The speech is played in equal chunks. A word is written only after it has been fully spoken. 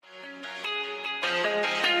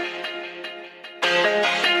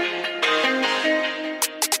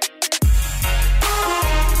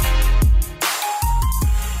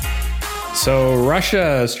So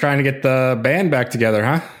Russia is trying to get the band back together,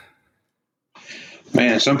 huh?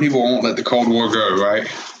 Man, some people won't let the Cold War go, right?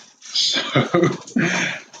 So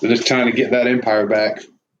they're just trying to get that empire back.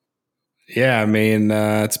 Yeah, I mean,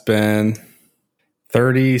 it's been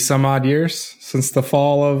 30 some odd years since the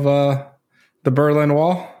fall of the Berlin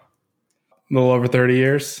Wall. A little over 30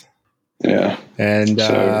 years. Yeah. And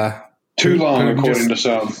so, too long, Putin according to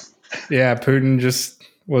some. Yeah, Putin just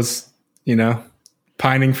was,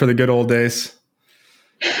 pining for the good old days.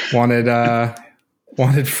 Wanted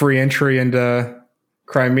free entry into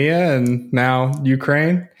Crimea and now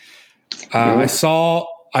Ukraine. I saw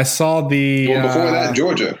the before that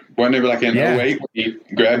Georgia. Wasn't it like in 08 when he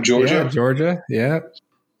grabbed Georgia? Yeah, Georgia. Yeah.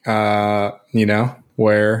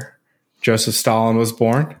 Where Joseph Stalin was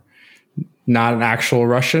born. Not an actual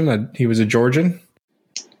Russian. He was a Georgian.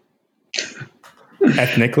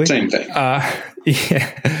 Ethnically. Same thing.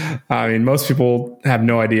 Yeah. I mean, most people have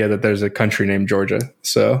no idea that there's a country named Georgia.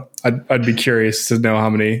 So I'd be curious to know how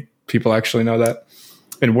many people actually know that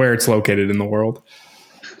and where it's located in the world.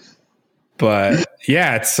 But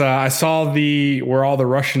yeah, it's I saw where all the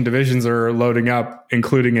Russian divisions are loading up,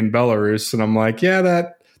 including in Belarus, and I'm like, yeah,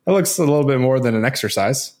 that looks a little bit more than an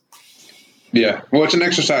exercise. Yeah, well, it's an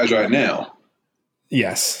exercise right now.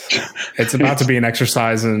 Yes, it's about to be an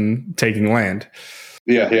exercise in taking land.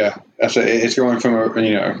 Yeah. It's going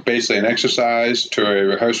from basically an exercise to a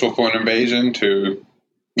rehearsal for an invasion to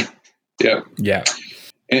yeah.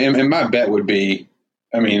 And my bet would be,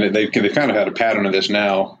 I mean, they kind of had a pattern of this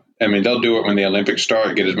now. I mean, they'll do it when the Olympics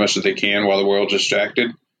start, get as much as they can while the world's distracted,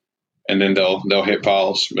 and then they'll hit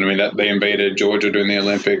pause. But I mean, that they invaded Georgia during the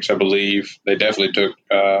Olympics, I believe. They definitely took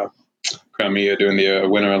Crimea during the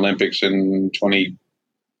Winter Olympics in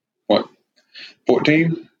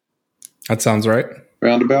 2014. That sounds right.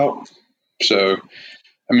 Roundabout. So,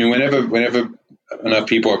 I mean, whenever enough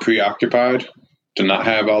people are preoccupied to not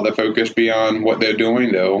have all their focus be on what they're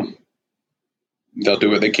doing, they'll do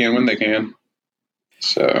what they can when they can.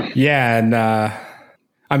 So yeah, and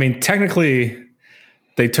I mean, technically,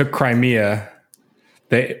 they took Crimea.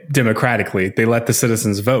 Democratically, they let the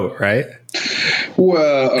citizens vote, right?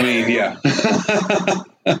 Well, I mean, yeah.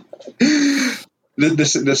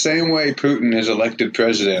 the same way Putin is elected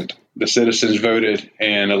president, the citizens voted,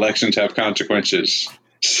 and elections have consequences.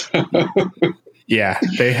 So. Yeah,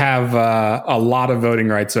 they have a lot of voting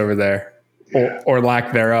rights over there, or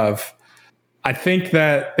lack thereof. I think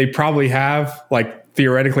that they probably have,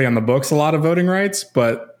 theoretically on the books, a lot of voting rights,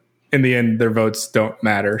 but in the end, their votes don't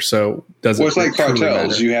matter. So doesn't. Well, it's like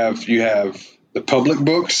cartels. Matter. You have the public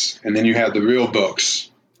books, and then you have the real books,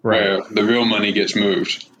 right, where the real money gets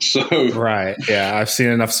moved. So right, yeah, I've seen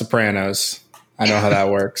enough Sopranos. I know how that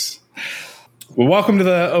works. Well, welcome to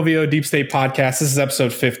the OVO Deep State Podcast. This is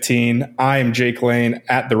episode 15. I am Jake Lane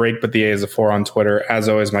at The Rake, but the A is a 4 on Twitter. As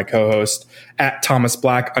always, my co-host at Thomas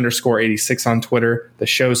Black _86 on Twitter. The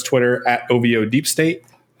show's Twitter at OVO Deep State.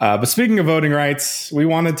 But speaking of voting rights, we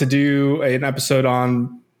wanted to do an episode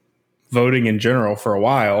on voting in general for a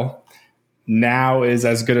while. Now is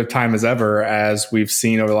as good a time as ever, as we've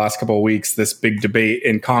seen over the last couple of weeks, this big debate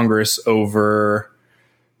in Congress over,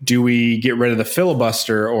 do we get rid of the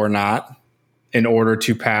filibuster or not, in order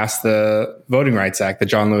to pass the Voting Rights Act, the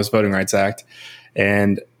John Lewis Voting Rights Act.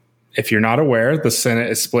 And if you're not aware, the Senate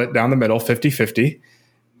is split down the middle, 50-50.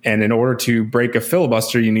 And in order to break a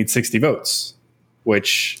filibuster, you need 60 votes,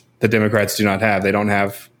 which the Democrats do not have. They don't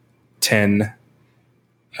have 10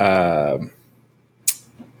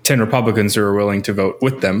 Republicans who are willing to vote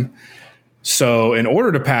with them. So in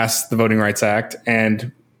order to pass the Voting Rights Act,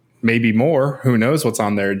 and maybe more, who knows what's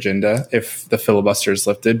on their agenda if the filibuster is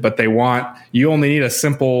lifted, but you only need a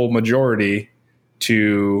simple majority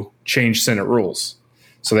to change Senate rules.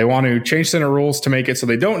 So they want to change Senate rules to make it so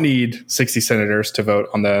they don't need 60 senators to vote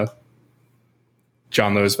on the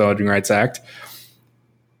John Lewis Voting Rights Act.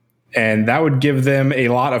 And that would give them a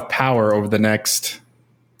lot of power over the next,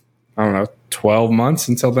 12 months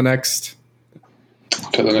until the next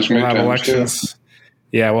we'll have elections.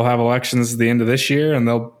 Yeah, we'll have elections at the end of this year, and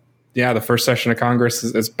the first session of Congress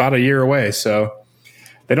is about a year away. So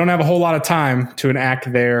they don't have a whole lot of time to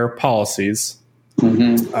enact their policies.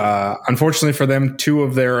 Mm-hmm. Unfortunately for them, two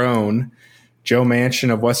of their own, Joe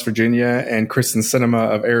Manchin of West Virginia and Kristen Sinema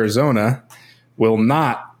of Arizona, will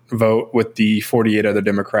not vote with the 48 other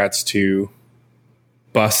Democrats to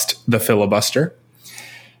bust the filibuster.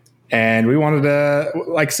 And we wanted to,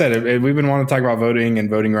 like I said, we've been wanting to talk about voting and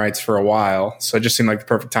voting rights for a while. So it just seemed like the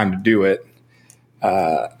perfect time to do it.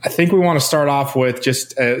 I think we want to start off with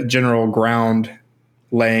just a general ground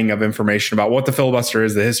laying of information about what the filibuster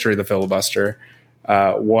is, the history of the filibuster,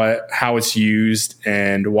 how it's used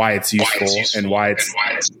and why it's useful and why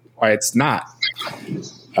it's not.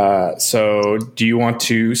 So do you want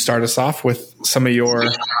to start us off with some of your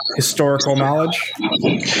historical knowledge?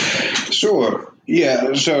 Sure.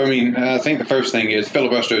 Yeah. So, I think the first thing is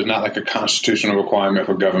filibuster is not like a constitutional requirement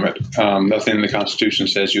for government. Nothing in the Constitution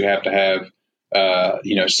says you have to have,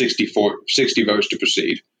 60 votes to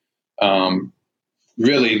proceed.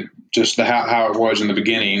 Really, just how it was in the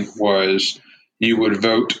beginning was you would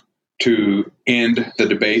vote to end the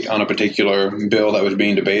debate on a particular bill that was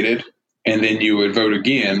being debated, and then you would vote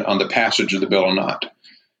again on the passage of the bill or not.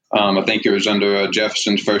 I think it was under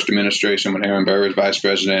Jefferson's first administration when Aaron Burr was vice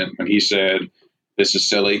president, when he said, "This is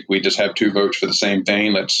silly. We just have two votes for the same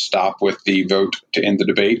thing. Let's stop with the vote to end the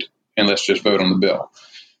debate, and let's just vote on the bill."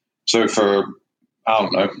 So for,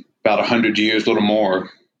 about 100 years, a little more,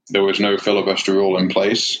 there was no filibuster rule in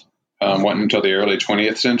place. Wasn't until the early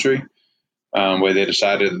 20th century, where they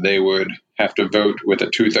decided that they would have to vote with a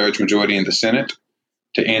 2/3 majority in the Senate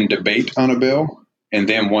to end debate on a bill. And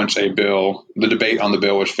then once the debate on the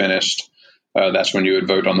bill was finished, that's when you would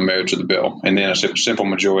vote on the merits of the bill. And then a simple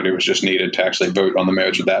majority was just needed to actually vote on the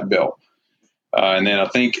merits of that bill. And then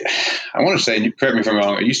I want to say, correct me if I'm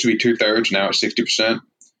wrong, it used to be 2/3, now it's 60%.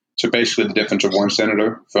 So basically the difference of one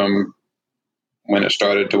senator from when it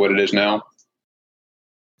started to what it is now.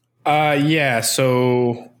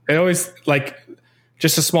 So it always,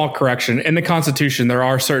 just a small correction. In the Constitution, there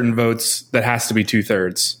are certain votes that has to be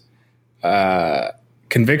 2/3.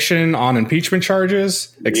 Conviction on impeachment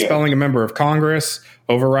charges, expelling a member of Congress,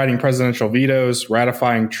 overriding presidential vetoes,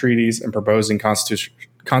 ratifying treaties, and proposing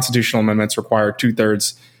constitutional amendments require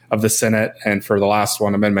 2/3 of the Senate. And for the last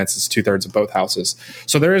one, amendments is 2/3 of both houses.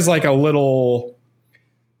 So there is a little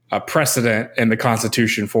precedent in the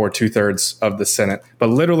Constitution for 2/3 of the Senate. But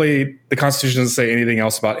literally, the Constitution doesn't say anything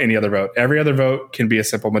else about any other vote. Every other vote can be a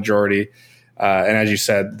simple majority. And as you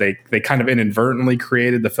said, they kind of inadvertently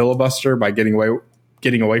created the filibuster by getting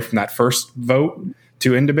away from that first vote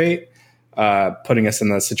to end debate, putting us in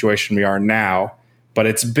the situation we are now. But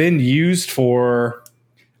it's been used for,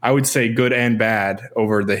 I would say, good and bad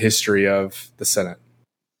over the history of the Senate.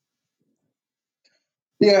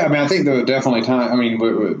 Yeah, I think there were definitely times.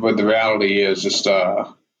 What the reality is just,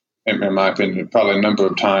 in my opinion, probably a number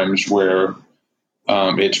of times where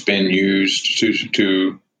it's been used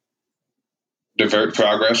to divert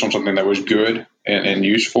progress on something that was good and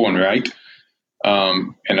useful and right.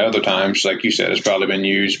 And other times, like you said, it's probably been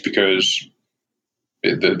used because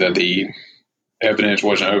the evidence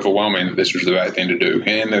wasn't overwhelming that this was the right thing to do.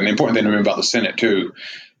 And the important thing to remember about the Senate, too,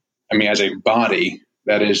 as a body,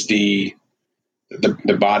 that is the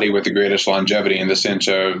body with the greatest longevity in the sense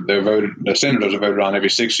of the senators are voted on every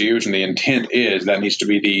 6 years, and the intent is that needs to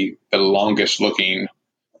be the longest looking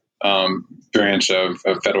branch of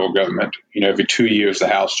federal government. Every 2 years the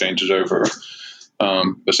House changes over.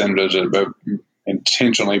 The senators are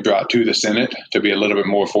intentionally brought to the Senate to be a little bit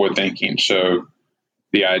more forward thinking. So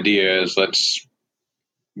the idea is let's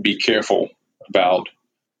be careful about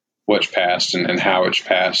what's passed and how it's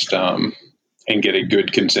passed. And get a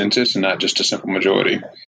good consensus and not just a simple majority.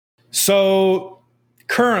 So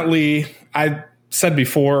currently, I said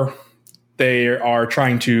before, they are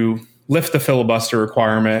trying to lift the filibuster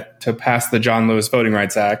requirement to pass the John Lewis Voting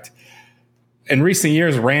Rights Act. In recent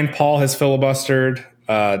years, Rand Paul has filibustered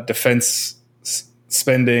defense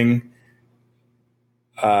spending.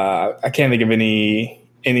 I can't think of any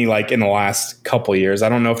in the last couple years. I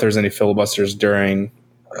don't know if there's any filibusters during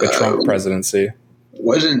the Trump presidency.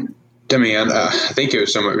 I think it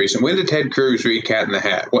was somewhat recent. When did Ted Cruz read Cat in the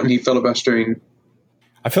Hat? Wasn't he filibustering?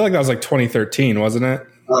 I feel like that was 2013, wasn't it?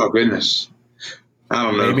 Oh, goodness. I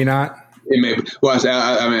don't know. Maybe not. It may. Well,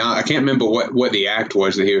 I can't remember what the act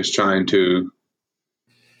was that he was trying to.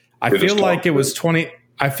 I feel like it was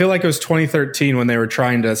 2013 when they were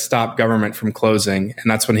trying to stop government from closing,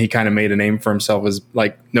 and that's when he kind of made a name for himself. As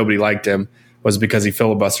nobody liked him was because he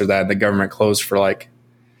filibustered that, and the government closed for it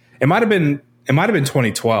might have been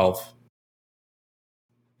 2012.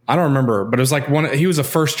 I don't remember, but it was he was a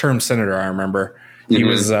first term senator. I remember he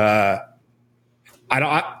was, I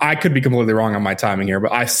could be completely wrong on my timing here,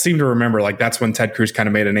 but I seem to remember that's when Ted Cruz kind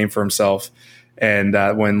of made a name for himself. And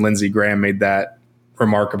when Lindsey Graham made that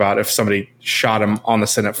remark about if somebody shot him on the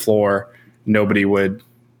Senate floor, nobody would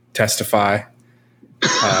testify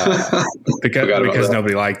because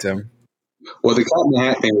nobody liked him. Well, the Cat in the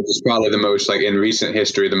Hat thing is probably the most, in recent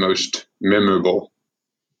history, the most memorable.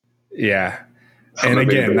 Yeah. And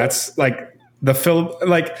again, that's the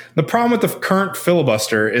problem with the current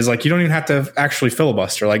filibuster is you don't even have to actually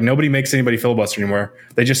filibuster. Nobody makes anybody filibuster anymore.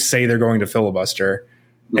 They just say they're going to filibuster.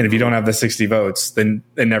 And if you don't have the 60 votes, then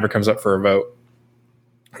it never comes up for a vote,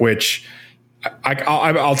 which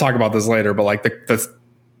I'll talk about this later. But like the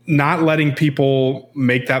not letting people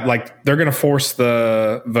make that, like they're going to force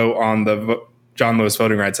the vote on the John Lewis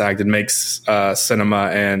Voting Rights Act. It makes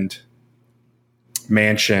Sinema and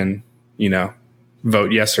Manchin,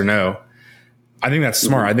 vote yes or no. I think that's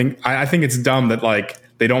smart. I think it's dumb that like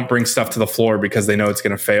they don't bring stuff to the floor because they know it's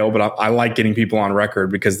going to fail. But I like getting people on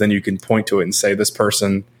record because then you can point to it and say this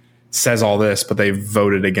person says all this, but they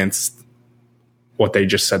voted against what they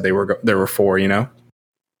just said they were for.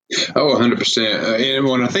 Oh, 100%. And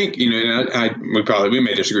when I think we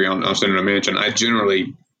may disagree on Senator Manchin. I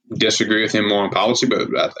generally disagree with him more on policy, but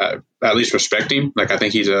I at least respect him. Like I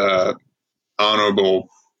think he's a honorable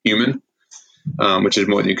human, which is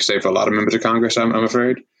more than you can say for a lot of members of Congress. I'm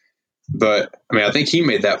afraid. But I mean, I think he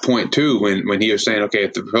made that point too when he was saying, okay,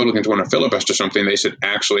 if the Republicans want to filibuster something, they should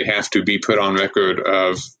actually have to be put on record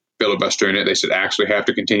of filibustering it. They should actually have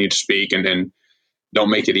to continue to speak, and then don't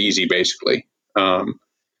make it easy, basically. And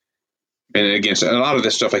again, so a lot of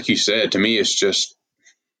this stuff, like you said, to me, is just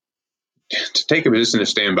to take a position and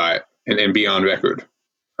stand by it and be on record.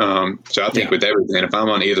 So I think with everything, if I'm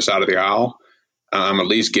on either side of the aisle, I'm at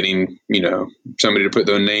least getting, somebody to put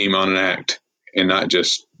their name on an act and not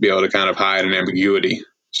just be able to kind of hide an ambiguity.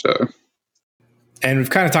 So, and we've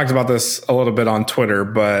kind of talked about this a little bit on Twitter,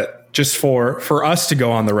 but just for us to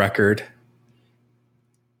go on the record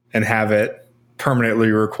and have it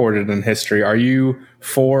permanently recorded in history, are you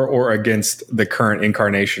for or against the current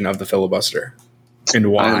incarnation of the filibuster, and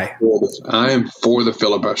why? I am for the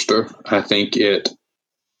filibuster. I think it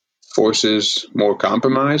forces more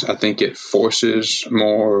compromise. I think it forces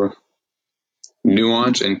more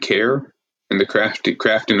nuance and care in the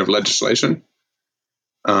crafting of legislation.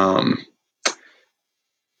 And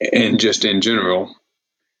just in general,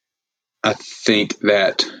 I think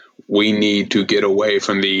that we need to get away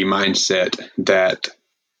from the mindset that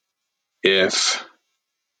if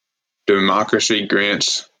democracy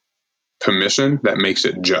grants permission, that makes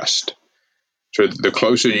it just. So the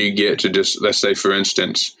closer you get to just, let's say, for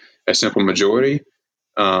instance, a simple majority,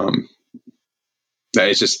 that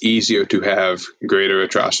it's just easier to have greater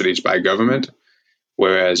atrocities by government.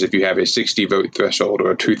 Whereas if you have a 60 vote threshold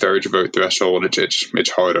or a 2/3 vote threshold,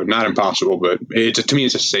 it's harder. Not impossible, but to me,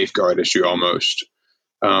 it's a safeguard issue almost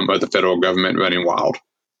of the federal government running wild.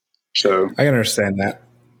 So I can understand that.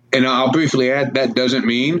 And I'll briefly add, that doesn't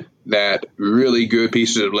mean that really good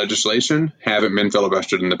pieces of legislation haven't been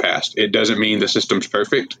filibustered in the past. It doesn't mean the system's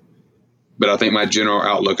perfect. But I think my general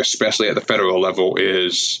outlook, especially at the federal level,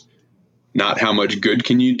 is not how much good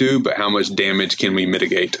can you do, but how much damage can we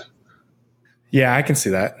mitigate. Yeah, I can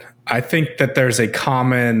see that. I think that there's a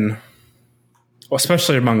common,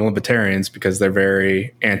 especially among libertarians, because they're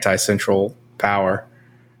very anti-central power,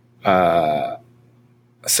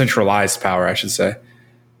 centralized power, I should say.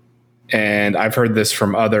 And I've heard this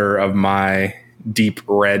from other of my deep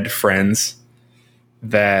red friends,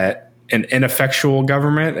 that an ineffectual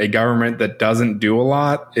government, a government that doesn't do a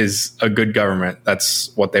lot, is a good government.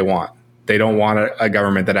 That's what they want. They don't want a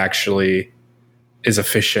government that actually is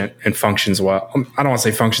efficient and functions well. I don't want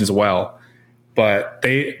to say functions well, but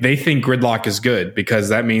they think gridlock is good, because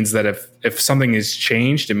that means that if something is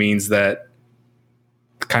changed, it means that,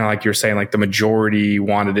 kind of like you're saying, like the majority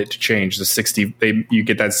wanted it to change. The 60, you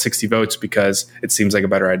get that 60 votes because it seems like a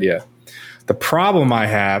better idea. The problem I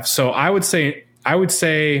have, so I would say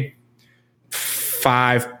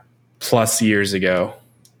 5+ years ago,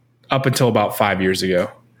 up until about 5 years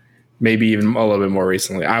ago, maybe even a little bit more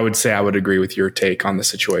recently, I would say I would agree with your take on the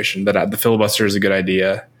situation, that the filibuster is a good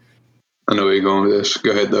idea. I know where you're going with this.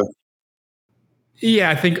 Go ahead, though. Yeah,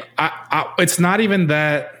 I think it's not even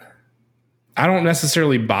that. I don't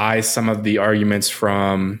necessarily buy some of the arguments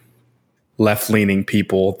from left-leaning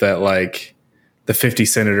people that, like, the 50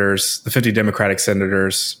 Democratic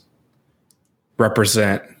senators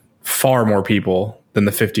represent far more people than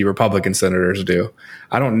the 50 Republican senators do.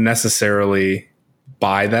 I don't necessarily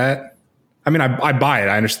buy that. I mean, I buy it.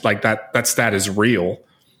 I understand, like, that stat is real.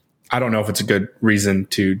 I don't know if it's a good reason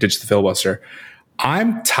to ditch the filibuster.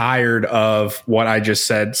 I'm tired of what I just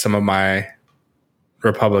said some of my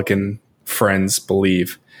Republican friends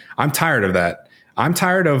believe. I'm tired of that. I'm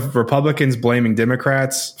tired of Republicans blaming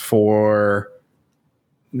Democrats for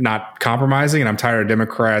not compromising, and I'm tired of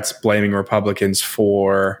Democrats blaming Republicans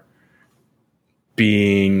for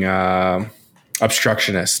being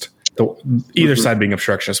obstructionist. Either side being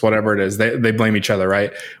obstructionist, whatever it is, they blame each other,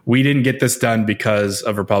 right? We didn't get this done because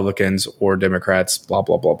of Republicans or Democrats, blah,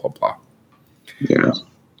 blah, blah, blah, blah. Yeah.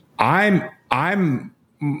 I'm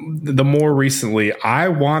the more recently, I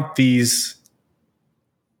want these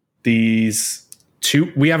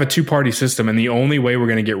we have a two-party system, and the only way we're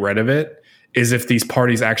going to get rid of it is if these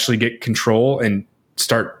parties actually get control and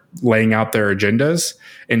start laying out their agendas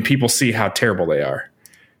and people see how terrible they are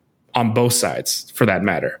on both sides, for that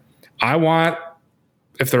matter.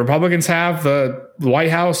 If the Republicans have the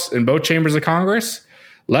White House and both chambers of Congress,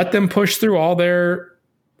 let them push through all their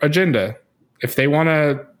agenda. If they want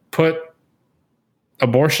to put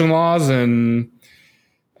abortion laws and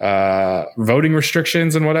voting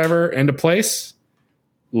restrictions and whatever into place,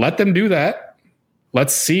 let them do that.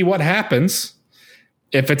 Let's see what happens.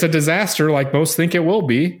 If it's a disaster, like most think it will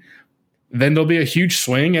be, then there'll be a huge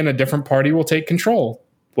swing and a different party will take control,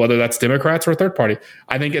 whether that's Democrats or a third party.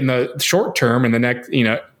 I think in the short term, in the next,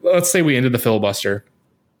 let's say we ended the filibuster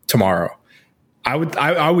tomorrow. I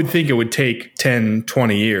would think it would take 10,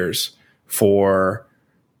 20 years for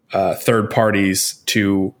third parties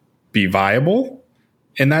to be viable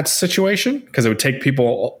in that situation, because it would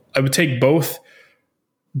take both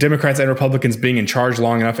Democrats and Republicans being in charge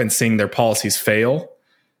long enough and seeing their policies fail.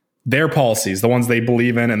 Their policies, the ones they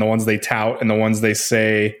believe in and the ones they tout and the ones they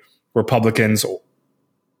say Republicans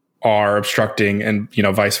are obstructing, and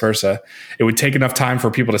vice versa. It would take enough time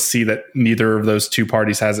for people to see that neither of those two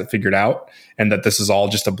parties has it figured out and that this is all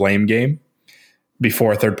just a blame game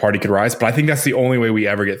before a third party could rise. But I think that's the only way we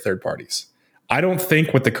ever get third parties. I don't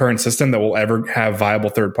think with the current system that we'll ever have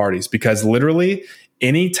viable third parties, because literally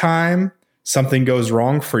anytime something goes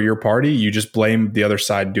wrong for your party, you just blame the other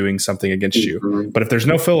side doing something against you. But if there's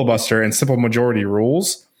no filibuster and simple majority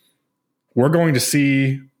rules, we're going to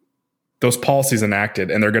see those policies enacted,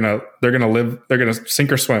 and they're going to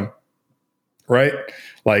sink or swim. Right?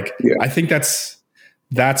 Like, yeah. I think that's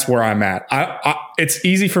where I'm at. It's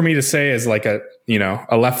easy for me to say as like a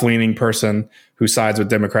left-leaning person who sides with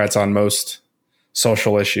Democrats on most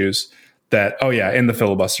social issues that, in the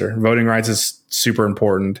filibuster, voting rights is super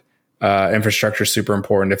important. Infrastructure is super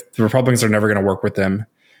important. If the Republicans are never going to work with them,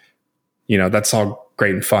 that's all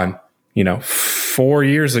great and fun. 4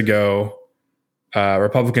 years ago,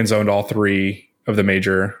 Republicans owned all three of the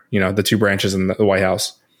major, the two branches in the White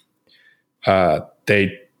House.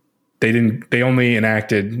 They only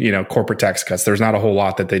enacted, corporate tax cuts. There's not a whole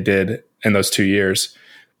lot that they did in those 2 years.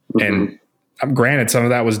 Mm-hmm. And granted, some of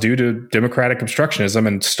that was due to Democratic obstructionism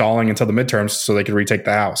and stalling until the midterms so they could retake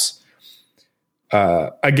the House.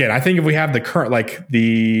 Again, I think if we have the current, like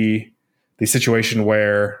the situation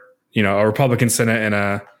where, a Republican Senate and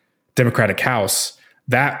a Democratic House,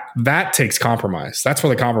 that takes compromise. That's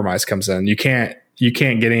where the compromise comes in. You can't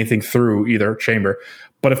get anything through either chamber.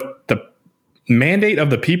 But if the mandate of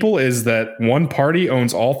the people is that one party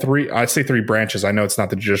owns all three, I say three branches. I know it's not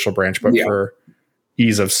the judicial branch, but for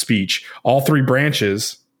ease of speech, all three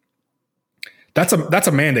branches, that's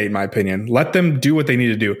a mandate, in my opinion. Let them do what they need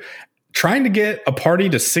to do. Trying to get a party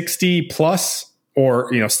to 60 plus, or,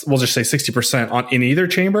 we'll just say 60% in either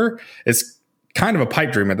chamber is kind of a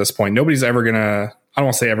pipe dream at this point. Nobody's ever going to, I don't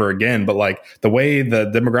want to say ever again, but like the way the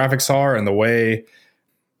demographics are and the way,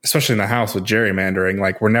 especially in the House with gerrymandering,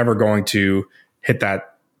 like we're never going to hit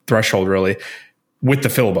that threshold really with the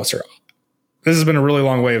filibuster. This has been a really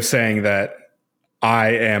long way of saying that I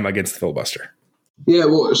am against the filibuster. Yeah,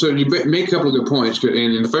 well, so you make a couple of good points,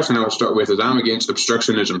 and the first thing I would start with is I'm against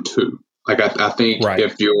obstructionism too. Like I think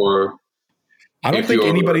if you're, I don't think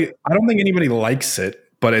anybody likes it,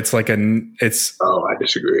 but it's like it's. Oh, I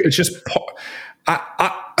disagree. It's just,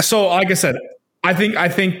 so like I said, I think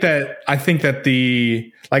that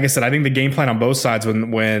like I said, I think the game plan on both sides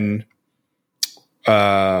when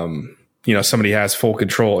somebody has full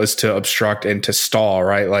control is to obstruct and to stall,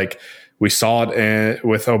 right? Like, we saw it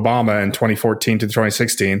with Obama in 2014 to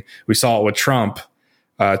 2016. We saw it with Trump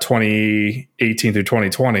 2018 through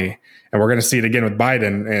 2020. And we're going to see it again with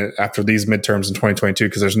Biden after these midterms in 2022,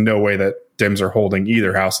 because there's no way that Dems are holding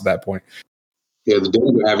either house at that point. Yeah, the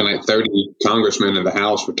Dems are having like 30 congressmen in the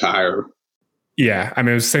House retire. Yeah, I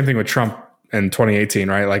mean, it was the same thing with Trump in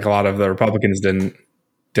 2018, right? Like a lot of the Republicans didn't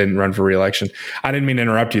run for re-election. I didn't mean to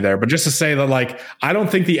interrupt you there, but just to say that, like, I don't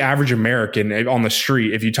think the average American on the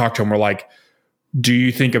street, if you talk to them, we're like, do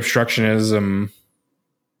you think obstructionism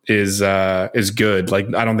is good?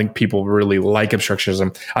 Like, I don't think people really like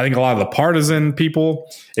obstructionism. I think a lot of the partisan people,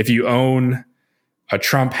 if you own a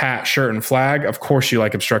Trump hat, shirt, and flag, of course you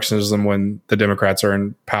like obstructionism when the Democrats are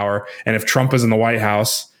in power. And if Trump is in the White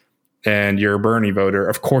House and you're a Bernie voter,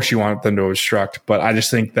 of course you want them to obstruct. But I just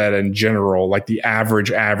think that in general, like the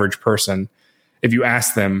average person, if you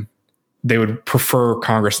ask them, they would prefer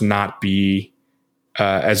Congress not be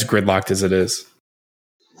as gridlocked as it is.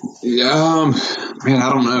 Man, I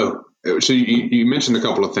don't know. So you mentioned a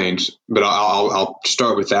couple of things, but I'll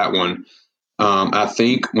start with that one. I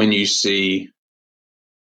think when you see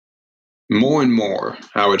more and more,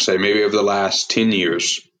 I would say maybe over the last 10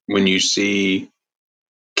 years, when you see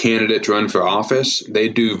candidates run for office, they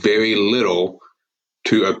do very little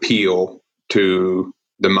to appeal to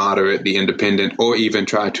the moderate, the independent, or even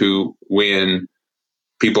try to win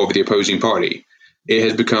people of the opposing party. It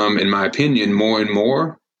has become, in my opinion, more and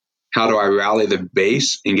more, how do I rally the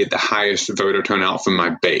base and get the highest voter turnout from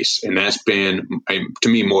my base? And that's been, to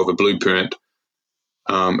me, more of a blueprint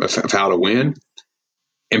of how to win.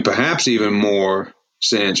 And perhaps even more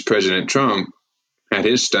since President Trump had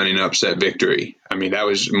his stunning upset victory. I mean, that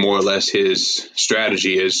was more or less his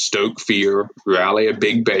strategy, is stoke fear, rally a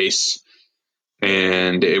big base,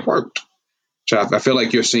 and it worked. So I feel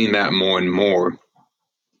like you're seeing that more and more.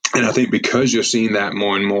 And I think because you're seeing that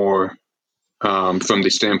more and more from the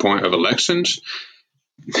standpoint of elections,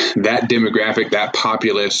 that demographic, that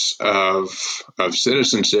populace of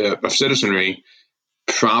citizenry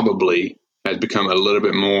probably has become a little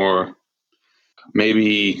bit more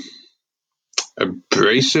maybe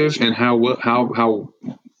abrasive in how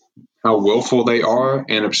willful they are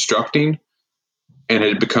and obstructing, and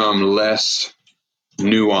has become less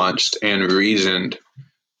nuanced and reasoned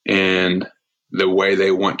in the way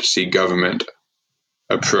they want to see government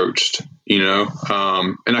approached,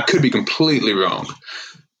 and I could be completely wrong,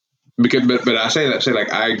 but I say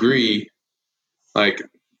like I agree, like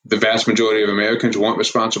the vast majority of Americans want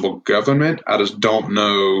responsible government. I just don't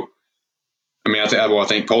know. I mean, I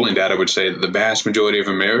think polling data would say that the vast majority of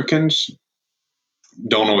Americans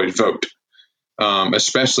don't always vote,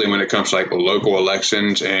 especially when it comes to like local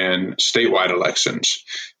elections and statewide elections.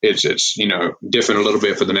 It's different a little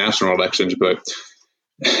bit for the national elections, but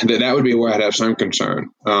that would be where I'd have some concern.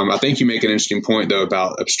 I think you make an interesting point, though,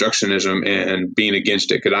 about obstructionism and being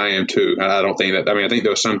against it, because I am too. I don't think that. I mean, I think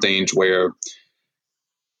there are some things where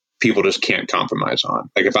people just can't compromise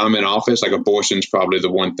on. Like if I'm in office, like abortion's probably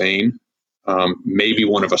the one thing, maybe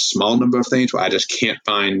one of a small number of things where I just can't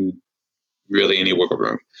find really any wiggle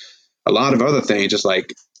room. A lot of other things, just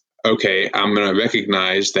like, okay, I'm going to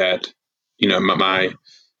recognize that, my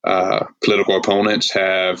political opponents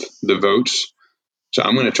have the votes. So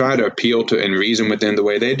I'm going to try to appeal to and reason within the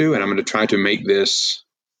way they do, and I'm going to try to make this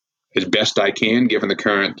as best I can given the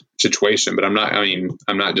current situation. But I'm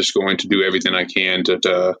not just going to do everything I can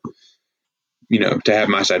to have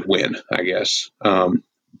my side win, I guess.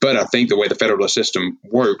 But I think the way the federalist system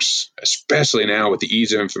works, especially now with the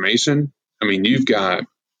ease of information, I mean, you've got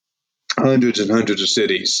hundreds and hundreds of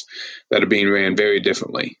cities that are being ran very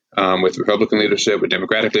differently, with Republican leadership, with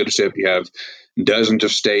Democratic leadership. You have dozens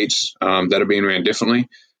of states that are being ran differently.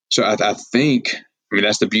 So I think,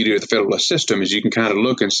 that's the beauty of the federalist system, is you can kind of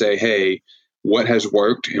look and say, hey, what has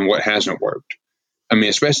worked and what hasn't worked? I mean,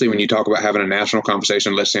 especially when you talk about having a national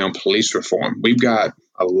conversation, let's say on police reform, we've got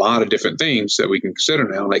a lot of different things that we can consider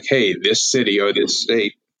now. Like, hey, this city or this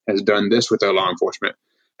state has done this with their law enforcement.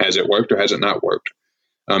 Has it worked or has it not worked?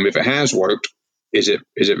 If it has worked, is it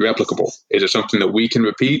replicable? Is it something that we can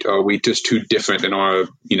repeat, or are we just too different in our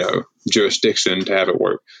jurisdiction to have it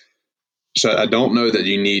work? So I don't know that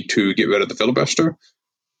you need to get rid of the filibuster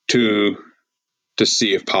to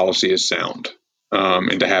see if policy is sound,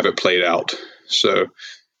 and to have it played out. So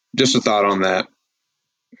just a thought on that.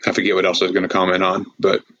 I forget what else I was going to comment on,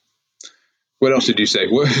 but what else did you say?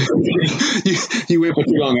 You went for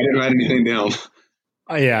too long. I didn't write anything down.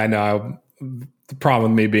 Yeah, I know. The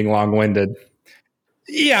problem with me being long-winded.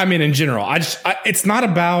 Yeah, I mean, in general, it's not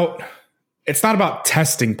about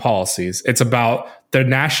testing policies. It's about the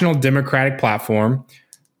National Democratic Platform,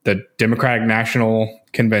 the Democratic National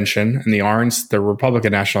Convention, and the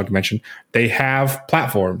Republican National Convention. They have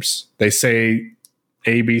platforms. They say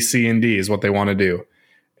A, B, C, and D is what they want to do,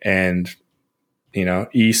 and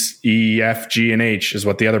E, F, G, and H is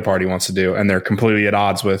what the other party wants to do, and they're completely at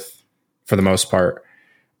odds with, for the most part.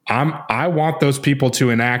 I want those people to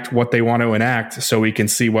enact what they want to enact so we can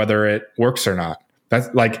see whether it works or not.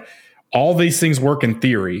 That's like, all these things work in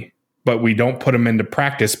theory, but we don't put them into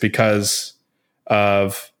practice because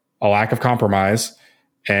of a lack of compromise.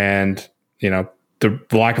 And, the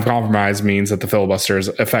lack of compromise means that the filibuster is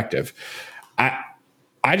effective.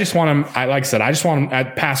 I just want them, like I said, I just want them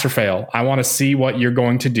at pass or fail. I want to see what you're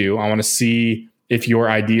going to do. I want to see if your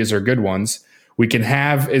ideas are good ones. We can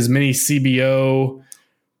have as many CBO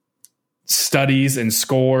studies and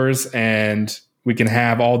scores, and we can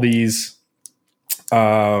have all these,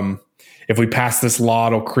 if we pass this law,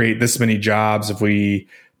 it'll create this many jobs. If we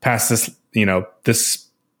pass this, this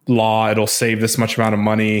law, it'll save this much amount of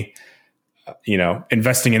money.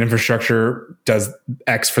 Investing in infrastructure does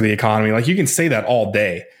X for the economy. Like, you can say that all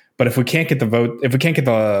day, But if we can't get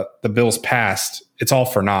the bills passed, it's all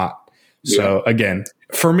for naught. Yeah. So again,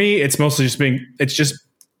 for me, it's mostly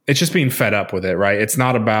just being fed up with it, right? It's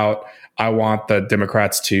not about I want the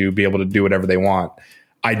Democrats to be able to do whatever they want.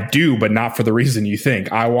 I do, but not for the reason you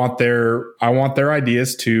think. I want their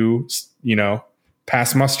ideas to,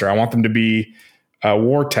 pass muster. I want them to be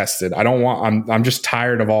war tested. I'm just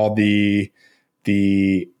tired of all the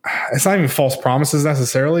it's not even false promises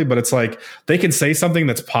necessarily, but it's like they can say something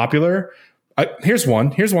that's popular. Here's one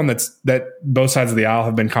that both sides of the aisle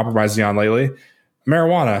have been compromising on lately.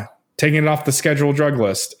 Marijuana, taking it off the scheduled drug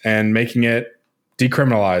list and making it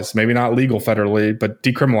decriminalized, maybe not legal federally, but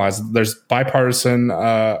decriminalized. There's bipartisan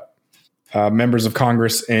members of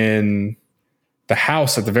Congress in the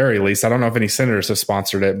House at the very least. I don't know if any senators have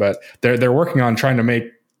sponsored it, but they're working on trying to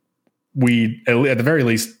make weed at the very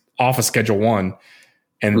least off of Schedule 1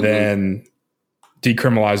 and then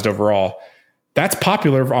decriminalized overall. That's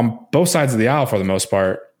popular on both sides of the aisle for the most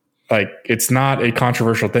part. Like, it's not a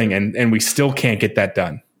controversial thing, and we still can't get that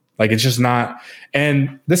done. Like, it's just not.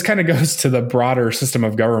 And this kind of goes to the broader system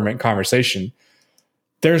of government conversation.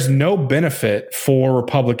 There's no benefit for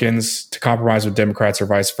Republicans to compromise with Democrats or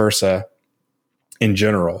vice versa in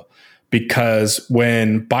general, because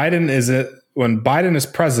when Biden is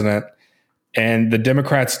president and the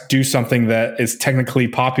Democrats do something that is technically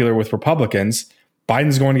popular with Republicans,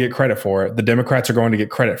 Biden's going to get credit for it. The Democrats are going to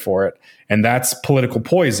get credit for it. And that's political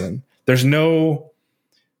poison. There's no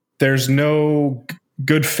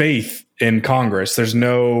good faith in Congress. There's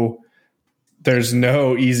no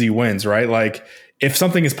easy wins, right? Like, if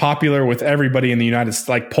something is popular with everybody in the United States,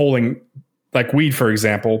 like polling, like weed, for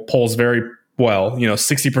example, polls very well,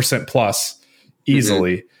 60% plus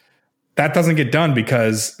easily. That doesn't get done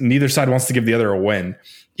because neither side wants to give the other a win.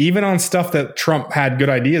 Even on stuff that Trump had good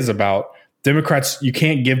ideas about, Democrats, you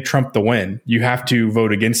can't give Trump the win. You have to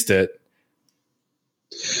vote against it.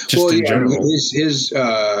 In general. His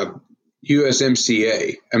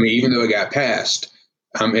USMCA, even though it got passed,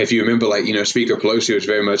 if you remember, Speaker Pelosi was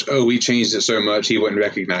very much, we changed it so much he wouldn't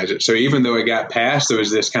recognize it. So even though it got passed, there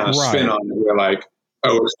was this kind of spin on it. We're like,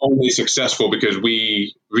 it's only successful because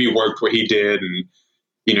we reworked what he did, and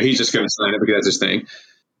he's just going to sign it because that's his thing.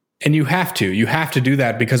 And you have to do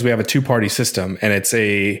that because we have a two-party system, and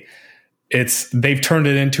they've turned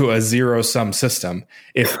it into a zero-sum system.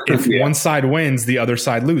 If one side wins, the other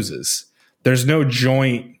side loses. There's no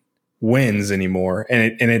joint wins anymore,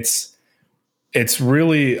 and it's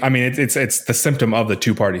really, it's the symptom of the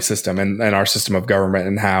two-party system and our system of government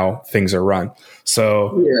and how things are run.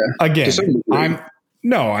 So again,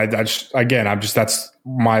 that's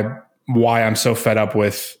why I'm so fed up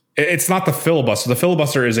with. It's not the filibuster. The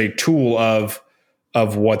filibuster is a tool of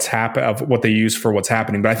what's of what they use for what's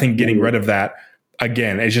happening. But I think getting rid of that,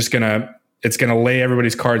 again, it's gonna lay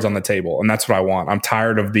everybody's cards on the table, and that's what I want. I'm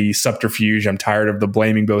tired of the subterfuge. I'm tired of the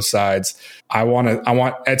blaming both sides. I want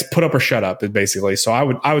it's put up or shut up, basically. So I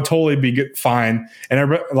would totally be fine.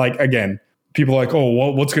 And again, people are like,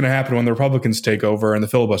 what's going to happen when the Republicans take over and the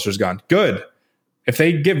filibuster's gone? Good. If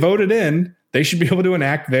they get voted in, they should be able to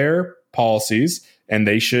enact their policies, and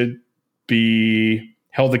they should be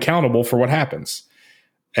held accountable for what happens.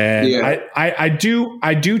 And I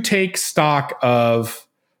do take stock of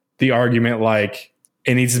the argument, like,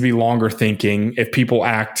 it needs to be longer thinking. If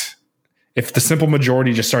the simple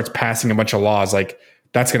majority just starts passing a bunch of laws, like,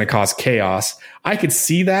 that's going to cause chaos. I could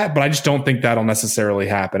see that, but I just don't think that'll necessarily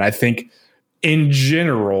happen. I think in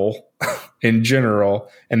general, and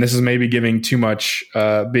this is maybe being too much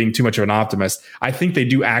of an optimist, I think they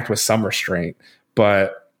do act with some restraint.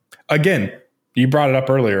 But again, you brought it up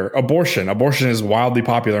earlier. Abortion is wildly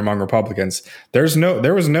popular among Republicans. There was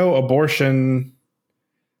no abortion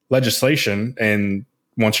legislation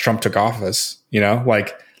once Trump took office.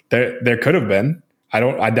 There could have been.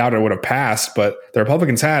 I doubt it would have passed, but the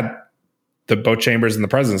Republicans had both chambers in the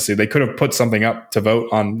presidency. They could have put something up to vote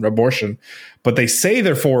on abortion, but they say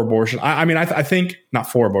they're for abortion. I think not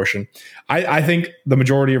for abortion. I think the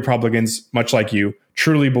majority of Republicans, much like you,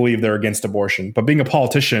 truly believe they're against abortion. But being a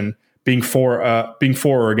politician, being for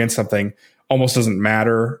or against something almost doesn't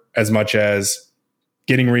matter as much as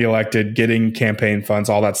getting reelected, getting campaign funds,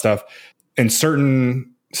 all that stuff. In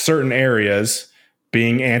certain areas,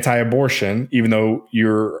 being anti-abortion, even though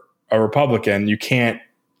you're a Republican, you can't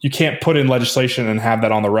put in legislation and have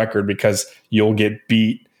that on the record because you'll get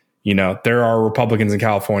beat. There are Republicans in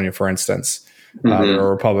California, for instance. There are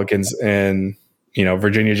Republicans in,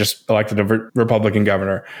 Virginia just elected a Republican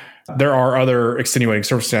governor. There are other extenuating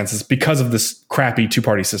circumstances because of this crappy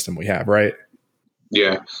two-party system we have, right?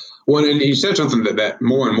 Yeah. Well, and you said something that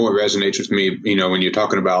more and more resonates with me, when you're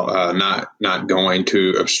talking about not going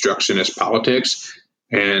to obstructionist politics.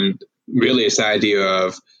 And really it's the idea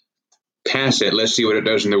of pass it, let's see what it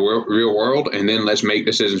does in the real world, and then let's make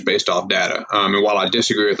decisions based off data. And while I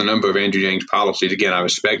disagree with a number of Andrew Yang's policies, again, I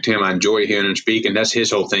respect him. I enjoy hearing him speak. And that's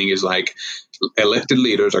his whole thing is like elected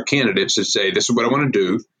leaders or candidates that say, this is what I want to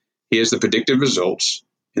do. Here's the predicted results.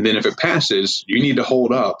 And then if it passes, you need to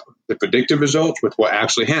hold up the predicted results with what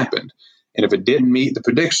actually happened. And if it didn't meet the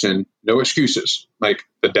prediction, no excuses. Like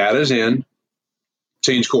the data's in,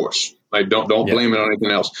 change course. Like don't blame it on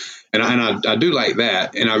anything else. And I do like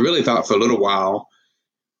that. And I really thought for a little while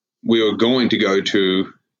we were going to go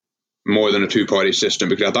to more than a two-party system,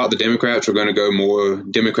 because I thought the Democrats were going to go more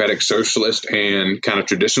democratic socialist and kind of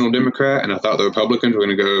traditional Democrat. And I thought the Republicans were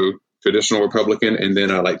going to go traditional Republican and then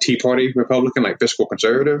like Tea Party Republican, like fiscal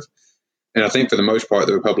conservative. And I think for the most part,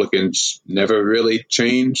 the Republicans never really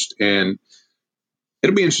changed. And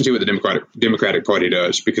it'll be interesting to see what the Democratic Party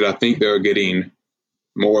does, because I think they're getting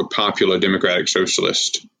more popular Democratic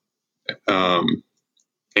socialist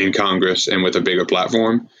in Congress and with a bigger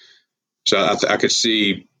platform. So I could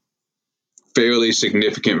see fairly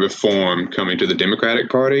significant reform coming to the Democratic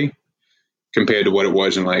Party compared to what it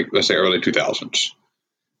was in, like, let's say early 2000s.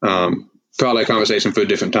 Probably a conversation for a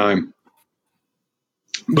different time.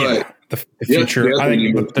 But the future, I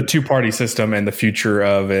think the two-party system and the future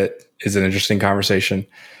of it is an interesting conversation.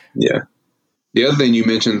 Yeah. The other thing you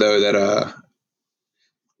mentioned, though, that,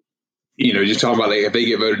 just talking about, like, if they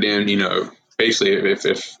get voted in, basically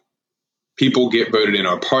if people get voted in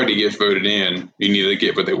or a party gets voted in, you need to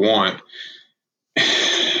get what they want.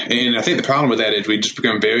 And I think the problem with that is we just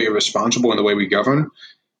become very irresponsible in the way we govern.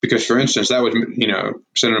 Because, for instance, that was,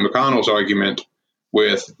 Senator McConnell's argument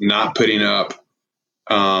with not putting up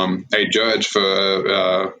a judge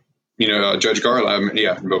for, Judge Garland.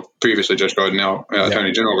 Previously Judge Garland, now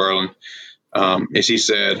Attorney General Garland. Is he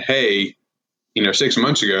said, hey, 6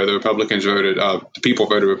 months ago, the people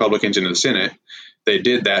voted Republicans into the Senate. They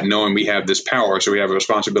did that knowing we have this power, so we have a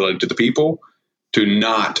responsibility to the people to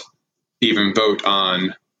not even vote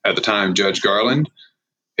on, at the time, Judge Garland.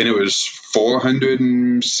 And it was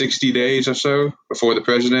 460 days or so before the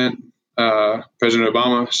President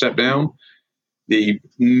Obama stepped down.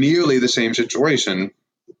 Nearly the same situation,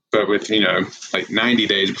 but with, like 90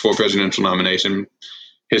 days before presidential nomination.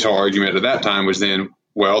 His whole argument at that time was then,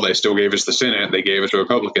 well, they still gave us the Senate. They gave us a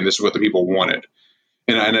Republican. This is what the people wanted.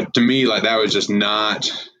 And to me, like, that was just not,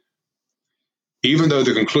 even though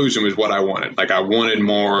the conclusion was what I wanted. Like, I wanted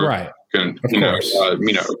more, right.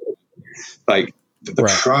 Like the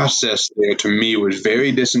right. process there to me was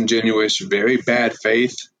very disingenuous, very bad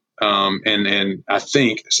faith. And I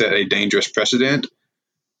think set a dangerous precedent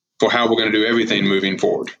for how we're going to do everything moving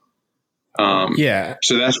forward.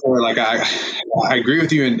 So that's where, like, I agree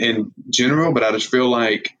with you in general, but I just feel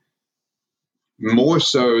like more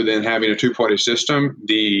so than having a two-party system,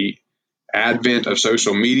 the advent of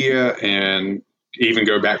social media, and even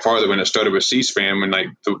go back farther when it started with C-SPAN, when like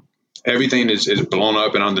everything is blown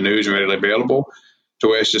up and on the news and readily available, to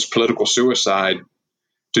where it's just political suicide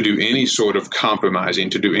to do any sort of compromising,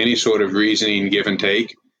 to do any sort of reasoning, give and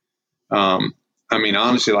take. I mean,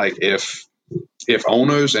 honestly, like if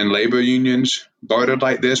owners and labor unions bartered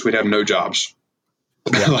like this, we'd have no jobs.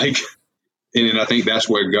 Yeah. And I think that's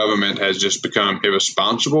where government has just become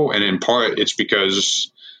irresponsible. And in part, it's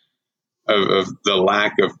because of the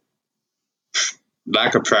lack of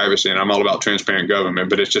privacy. And I'm all about transparent government,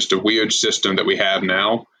 but it's just a weird system that we have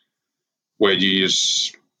now where you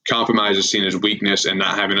just compromise is seen as weakness and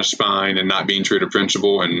not having a spine and not being true to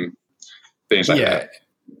principle and things like that.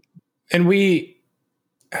 And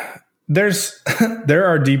there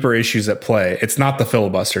are deeper issues at play. It's not the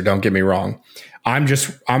filibuster. Don't get me wrong.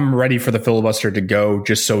 I'm ready for the filibuster to go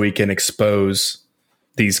just so we can expose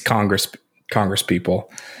these Congress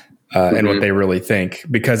people and what they really think,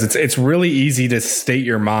 because it's really easy to state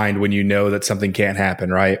your mind when you know that something can't happen,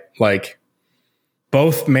 right? Like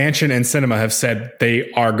both Manchin and Sinema have said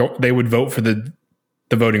they would vote for the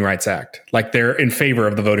Voting Rights Act. Like they're in favor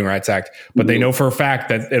of the Voting Rights Act, but they know for a fact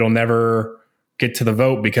that it'll never get to the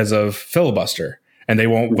vote because of filibuster, and they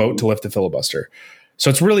won't vote to lift the filibuster. So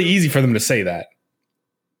it's really easy for them to say that.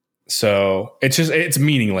 So it's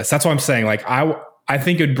meaningless. That's what I'm saying. Like I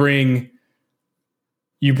think it'd bring.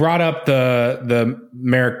 You brought up the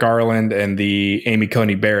Merrick Garland and the Amy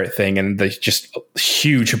Coney Barrett thing, and the just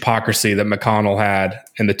huge hypocrisy that McConnell had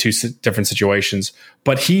in the two different situations.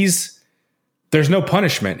 But there's no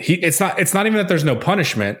punishment. It's not even that there's no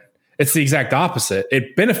punishment. It's the exact opposite.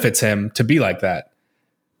 It benefits him to be like that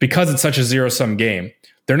because it's such a zero-sum game.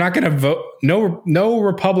 They're not going to vote. No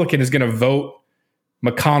Republican is going to vote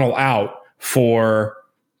McConnell out for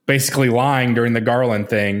basically lying during the Garland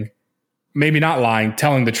thing. Maybe not lying,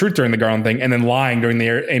 telling the truth during the Garland thing, and then lying during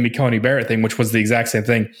the Amy Coney Barrett thing, which was the exact same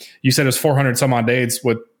thing. You said it was 400 some odd days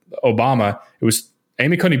with Obama. It was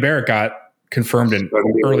Amy Coney Barrett got confirmed in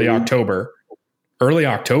early October. Early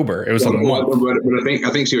October. It was a month. But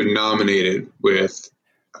I think she was nominated with.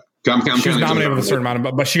 She was nominated with a certain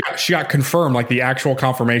amount, but she got confirmed. Like the actual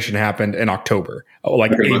confirmation happened in October,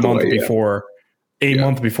 like a month before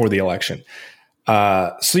the election. So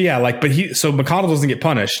McConnell doesn't get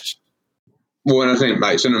punished. Well, and I think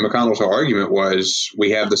like Senator McConnell's whole argument was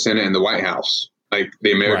we have the Senate and the White House. Like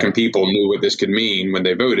the American people knew what this could mean when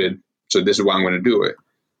they voted, so this is why I'm going to do it.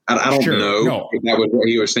 I don't know if that was what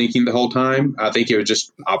he was thinking the whole time. I think it was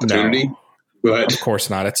just opportunity. No. But of course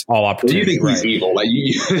not. It's all opportunity. You think he's evil?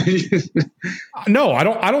 No, I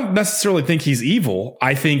don't necessarily think he's evil.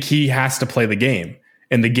 I think he has to play the game,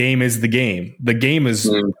 and the game is the game. The game is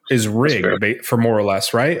rigged for more or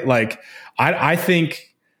less, right? Like I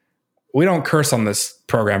think we don't curse on this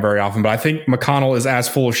program very often, but I think McConnell is as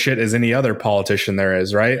full of shit as any other politician there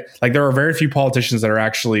is, right? Like there are very few politicians that are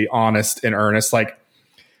actually honest and earnest. Like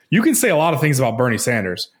you can say a lot of things about Bernie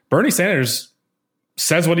Sanders. Bernie Sanders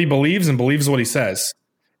says what he believes and believes what he says.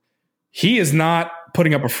 He is not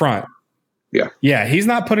putting up a front. Yeah, he's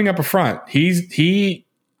not putting up a front. He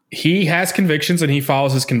has convictions and he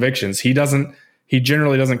follows his convictions. He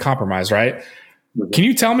generally doesn't compromise, right? Mm-hmm. Can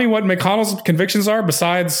you tell me what McConnell's convictions are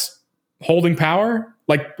besides holding power?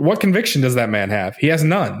 Like what conviction does that man have? He has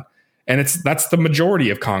none. And that's the majority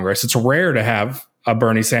of Congress. It's rare to have a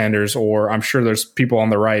Bernie Sanders, or I'm sure there's people on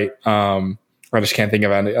the right. I just can't think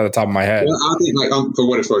of it at the top of my head. Well, I think, for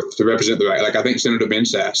what it's worth, to represent the right, I think Senator Ben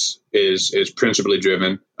Sasse is principally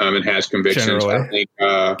driven and has convictions. Generally. I think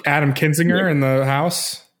Adam Kinzinger in the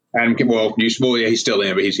House. He's still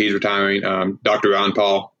in, but he's retiring. Dr. Ron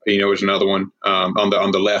Paul, is another one. On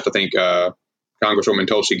the left, I think Congresswoman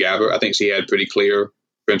Tulsi Gabbard. I think she had pretty clear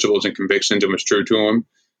principles and convictions and was true to them,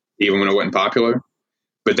 even when it wasn't popular.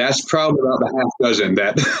 But that's probably about the half dozen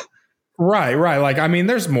that. Right. Like, I mean,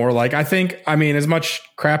 there's more. Like, as much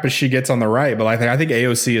crap as she gets on the right, but I think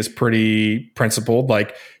AOC is pretty principled.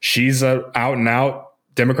 Like, she's a out and out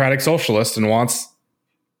democratic socialist and wants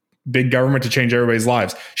big government to change everybody's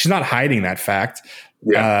lives. She's not hiding that fact.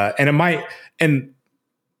 Yeah. And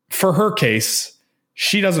for her case,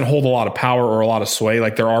 she doesn't hold a lot of power or a lot of sway.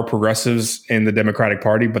 Like there are progressives in the Democratic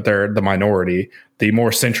Party, but they're the minority. The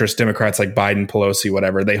more centrist Democrats like Biden, Pelosi,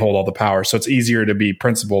 whatever, they hold all the power. So it's easier to be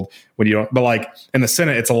principled when you don't. But like in the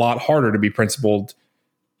Senate, it's a lot harder to be principled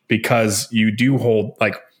because you do hold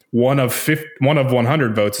like one of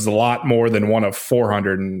 100 votes is a lot more than one of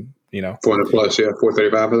 400, and 400 plus,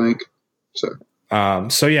 435, I think.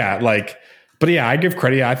 So yeah, but yeah, I give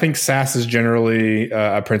credit. I think Sasse is generally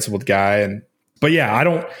a principled guy, but yeah, I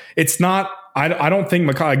don't think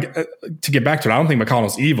McConnell, to get back to it, I don't think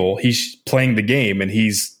McConnell's evil. He's playing the game and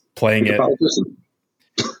he's playing it.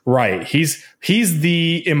 Right. He's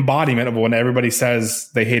the embodiment of what everybody says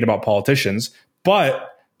they hate about politicians,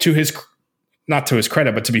 but not to his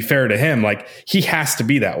credit, but to be fair to him, like he has to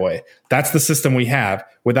be that way. That's the system we have.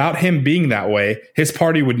 Without him being that way, his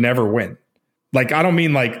party would never win. Like, I don't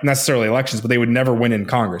mean like necessarily elections, but they would never win in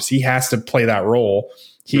Congress. He has to play that role.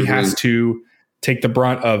 He has to take the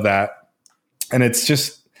brunt of that. And it's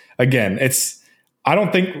just, again, I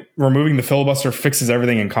don't think removing the filibuster fixes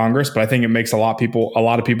everything in Congress, but I think it makes a lot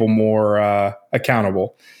of people more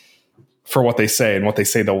accountable for what they say and what they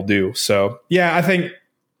say they'll do. So yeah, I think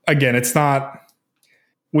again, it's not,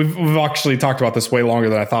 we've actually talked about this way longer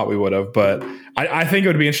than I thought we would have, but I think it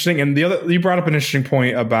would be interesting. And you brought up an interesting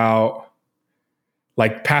point about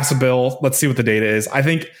like pass a bill. Let's see what the data is. I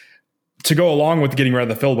think to go along with getting rid of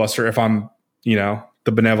the filibuster, if I'm,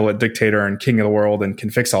 the benevolent dictator and king of the world and can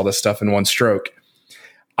fix all this stuff in one stroke,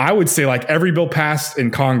 I would say like every bill passed in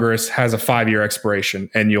Congress has a 5-year expiration,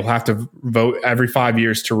 and you'll have to vote every 5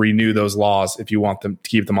 years to renew those laws if you want them to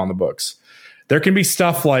keep them on the books. There can be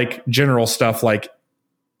stuff like general stuff like,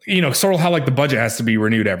 sort of how like the budget has to be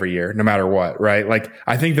renewed every year, no matter what, right? Like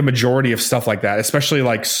I think the majority of stuff like that, especially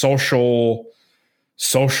like social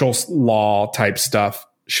law type stuff,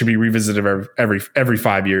 should be revisited every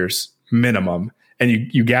 5 years minimum.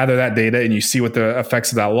 And you gather that data and you see what the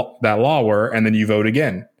effects of that law were, and then you vote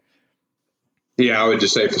again. Yeah, I would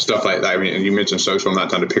just say for stuff like that. I mean, and you mentioned social. I'm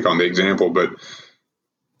not trying to pick on the example, but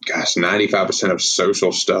gosh, 95% of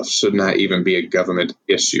social stuff should not even be a government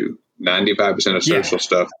issue. 95% of social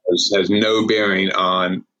stuff has no bearing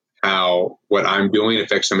on how what I'm doing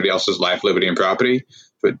affects somebody else's life, liberty, and property.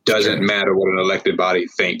 So it doesn't matter what an elected body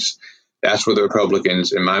thinks. That's where the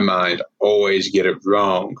Republicans, in my mind, always get it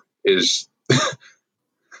wrong. Is I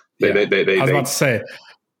was about to say,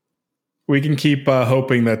 we can keep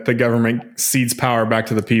hoping that the government cedes power back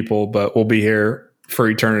to the people, but we'll be here for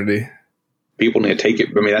eternity. People need to take it.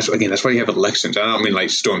 I mean, that's why you have elections. I don't mean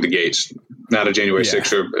like storm the gates, not a January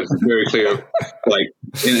 6th. Or it's very clear. Like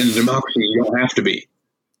in democracy, you don't have to be.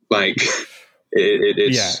 Like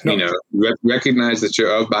recognize that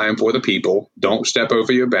you're of, by, and for the people. Don't step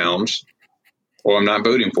over your bounds, or I'm not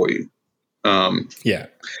voting for you.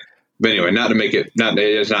 But anyway, not to make it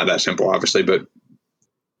it's not that simple, obviously, but.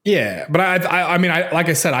 Yeah, but I mean, like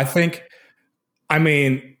I said, I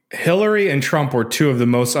mean, Hillary and Trump were two of the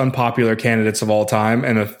most unpopular candidates of all time,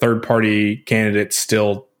 and a third party candidate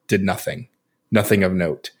still did nothing of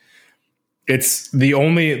note. That's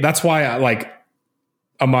why I like,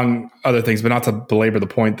 among other things, but not to belabor the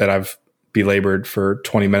point that I've belabored for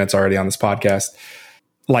 20 minutes already on this podcast,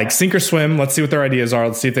 like sink or swim. Let's see what their ideas are.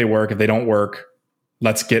 Let's see if they work. If they don't work,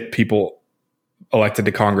 let's get people elected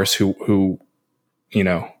to Congress who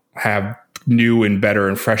have new and better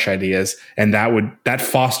and fresh ideas. And that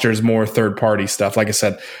fosters more third party stuff. Like I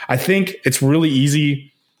said, I think it's really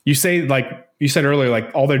easy. You said earlier,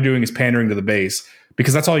 like all they're doing is pandering to the base,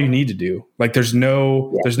 because that's all you need to do. Like there's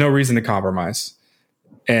no reason to compromise,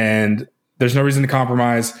 and there's no reason to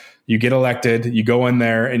compromise. You get elected, you go in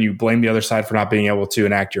there and you blame the other side for not being able to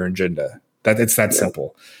enact your agenda. It's that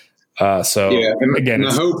simple. My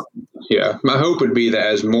hope would be that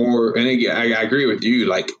as more, and again, I agree with you,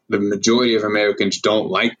 like the majority of Americans don't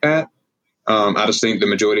like that. I just think the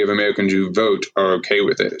majority of Americans who vote are okay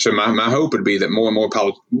with it. So my hope would be that more and more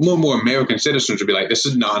American citizens would be like, this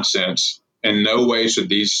is nonsense. In no way should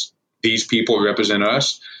these people represent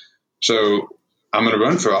us. So I'm going to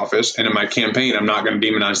run for office, and in my campaign, I'm not going to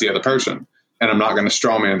demonize the other person, and I'm not going to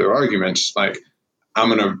strawman their arguments. Like, I'm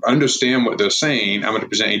going to understand what they're saying. I'm going to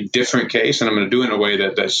present a different case, and I'm going to do it in a way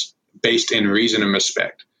that's based in reason and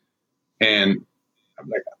respect. And I'm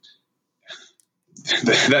like,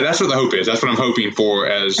 that's what the hope is. That's what I'm hoping for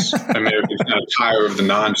as Americans kind of tire of the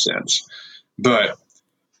nonsense. But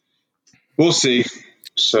we'll see.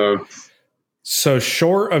 So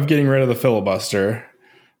short of getting rid of the filibuster,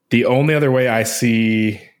 the only other way I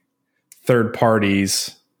see third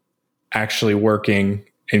parties actually working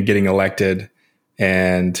and getting elected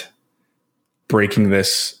and breaking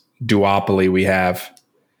this duopoly we have,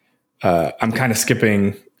 I'm kind of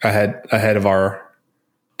skipping ahead of our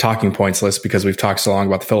talking points list because we've talked so long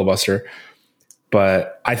about the filibuster.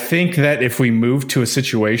 But I think that if we move to a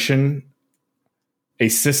system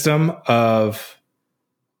of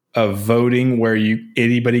voting where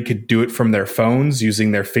anybody could do it from their phones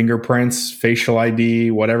using their fingerprints, facial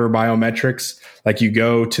ID, whatever biometrics, like you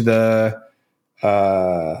go to the,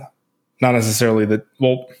 not necessarily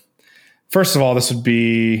first of all, this would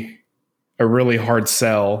be a really hard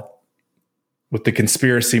sell with the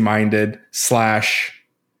conspiracy minded /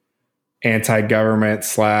 anti-government /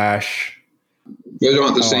 Those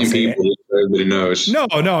aren't the same people. Everybody knows. No.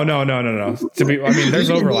 There's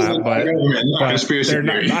overlap, but they're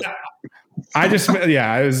not.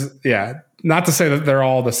 Not to say that they're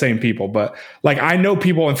all the same people, but like I know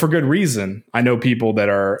people, and for good reason. I know people that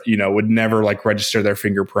are, would never like register their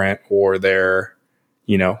fingerprint or their,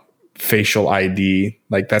 facial ID.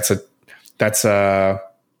 Like that's a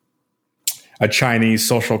Chinese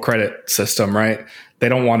social credit system, right? They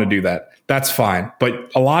don't want to do that. That's fine.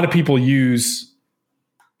 But a lot of people use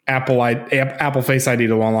Apple Face ID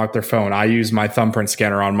to unlock their phone. I use my thumbprint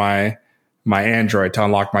scanner on my Android to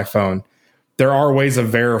unlock my phone. There are ways of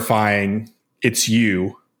verifying it's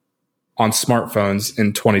you on smartphones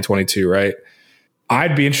in 2022, right?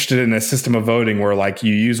 I'd be interested in a system of voting where like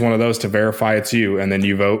you use one of those to verify it's you and then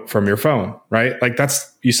you vote from your phone, right? Like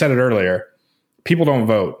you said it earlier. People don't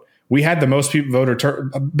vote. We had the most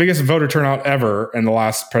biggest voter turnout ever in the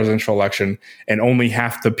last presidential election, and only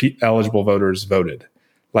half the eligible voters voted.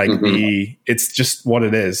 Like it's just what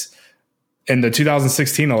it is. In the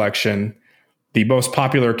 2016 election, the most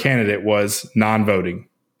popular candidate was non-voting.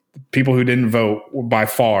 People who didn't vote by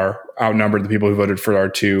far outnumbered the people who voted for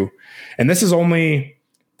R2. And this is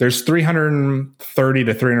there's 330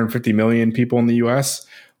 to 350 million people in the US.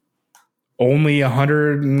 Only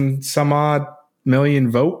 100 and some odd million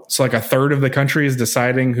vote. So like a third of the country is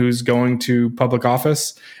deciding who's going to public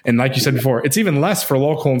office. And like you said before, it's even less for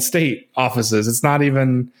local and state offices. It's not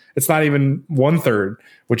even 1/3,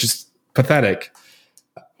 which is pathetic.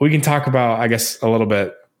 We can talk about, I guess, a little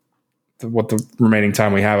bit what the remaining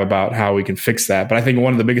time we have about how we can fix that. But I think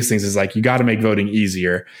one of the biggest things is like, you got to make voting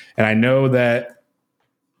easier. And I know that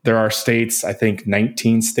there are states, I think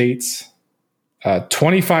 19 states,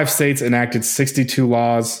 25 states enacted 62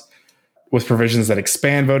 laws with provisions that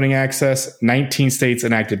expand voting access. 19 states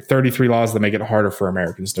enacted 33 laws that make it harder for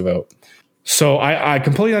Americans to vote. So I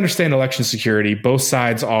completely understand election security. Both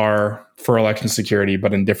sides are for election security,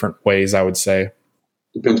 but in different ways, I would say.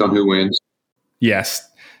 Depends on who wins. Yes,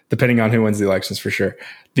 depending on who wins the elections, for sure.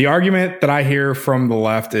 The argument that I hear from the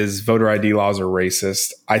left is voter ID laws are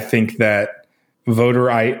racist. I think that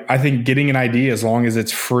I think getting an ID, as long as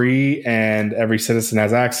it's free and every citizen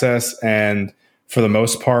has access, and for the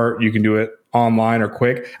most part, you can do it online or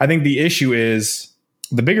quick. I think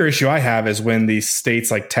the bigger issue I have is when these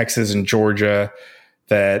states like Texas and Georgia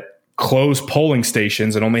that close polling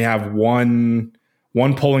stations and only have one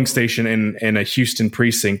polling station in a Houston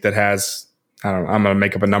precinct that has, I don't know, I'm going to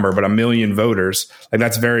make up a number, but 1 million voters. Like,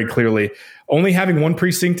 that's very clearly only having one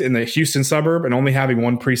precinct in the Houston suburb and only having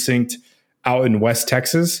one precinct out in West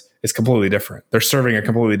Texas is completely different. They're serving a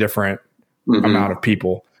completely different amount of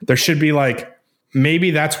people. There should be maybe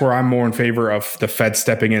that's where I'm more in favor of the Fed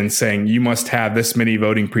stepping in and saying you must have this many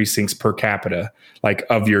voting precincts per capita,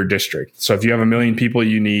 of your district. So if you have 1 million people,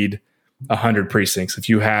 you need 100 precincts. If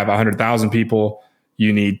you have 100,000 people,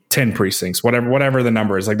 you need 10 precincts, whatever the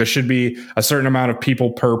number is. There should be a certain amount of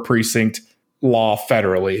people per precinct law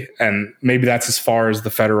federally. And maybe that's as far as the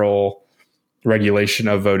federal regulation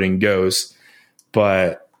of voting goes.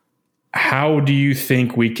 But how do you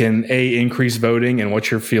think we can, increase voting, and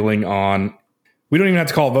what's your feeling on, we don't even have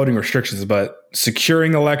to call it voting restrictions, but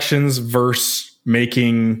securing elections versus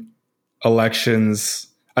making elections?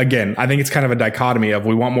 Again, I think it's kind of a dichotomy of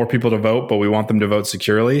we want more people to vote, but we want them to vote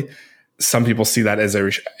securely. Some people see that as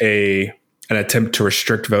an attempt to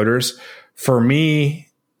restrict voters. For me,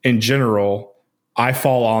 in general, I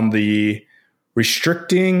fall on the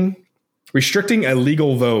restricting a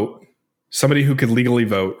legal vote, somebody who could legally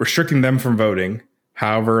vote, restricting them from voting,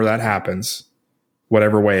 however that happens,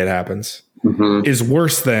 whatever way it happens, is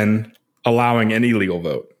worse than allowing an illegal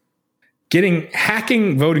vote.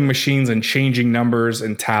 Hacking voting machines and changing numbers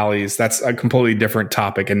and tallies, that's a completely different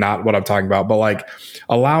topic and not what I'm talking about. But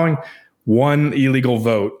allowing one illegal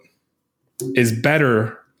vote is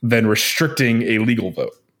better than restricting a legal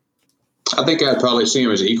vote. I think I'd probably see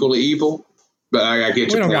them as equally evil, but I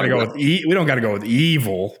get. We don't got to go with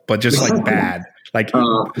evil, but just bad.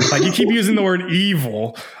 You keep using the word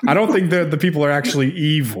evil. I don't think that the people are actually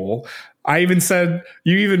evil. You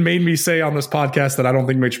even made me say on this podcast that I don't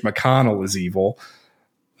think Mitch McConnell is evil,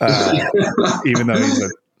 even though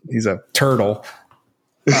he's a turtle.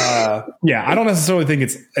 I don't necessarily think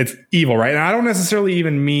it's evil, right? And I don't necessarily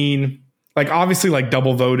even mean obviously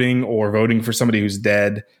double voting or voting for somebody who's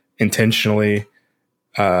dead intentionally,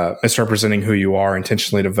 misrepresenting who you are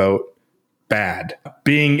intentionally to vote. Bad.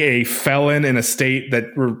 Being a felon in a state that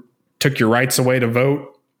took your rights away to vote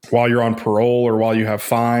while you're on parole or while you have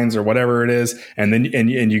fines or whatever it is, and then and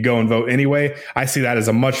you go and vote anyway, I see that as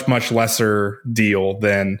a much, much lesser deal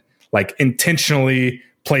than intentionally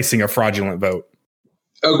placing a fraudulent vote.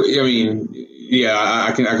 Okay, I mean, yeah,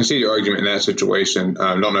 I can see your argument in that situation.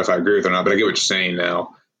 I don't know if I agree with it or not, but I get what you're saying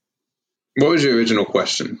now. What was your original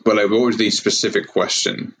question? But what was the specific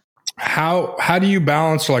question? How do you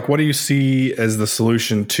balance, what do you see as the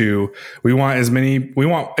solution to, we want as many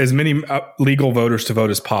legal voters to vote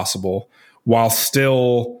as possible while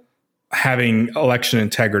still having election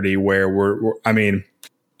integrity, where I'm going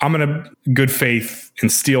to good faith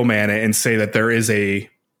and steel man it and say that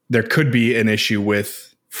there could be an issue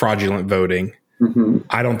with fraudulent voting.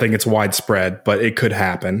 I don't think it's widespread, but it could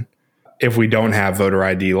happen if we don't have voter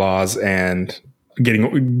ID laws and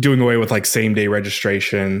doing away with same day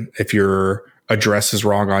registration. If your address is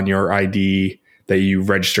wrong on your ID that you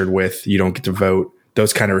registered with, you don't get to vote.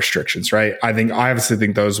 Those kind of restrictions, right? I obviously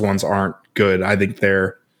think those ones aren't good. I think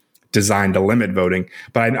they're designed to limit voting,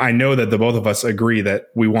 but I know that the both of us agree that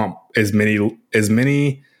we want as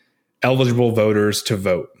many eligible voters to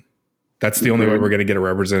vote. That's the only way we're going to get a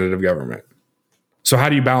representative government. So how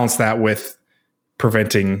do you balance that with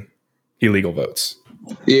preventing illegal votes?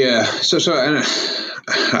 Yeah. So and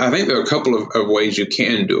I think there are a couple of ways you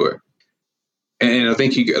can do it. And I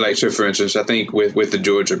think for instance, I think with the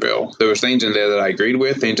Georgia bill, there was things in there that I agreed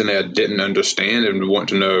with, things in there I didn't understand and want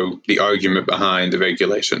to know the argument behind the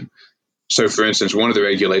regulation. So for instance, one of the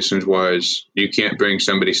regulations was you can't bring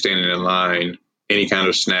somebody standing in line any kind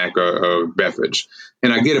of snack or beverage.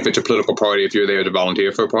 And I get if it's a political party, if you're there to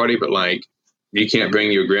volunteer for a party, but you can't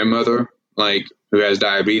bring your grandmother, who has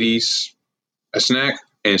diabetes, a snack,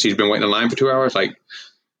 and she's been waiting in line for 2 hours.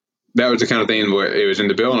 That was the kind of thing where it was in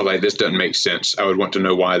the bill, and this doesn't make sense. I would want to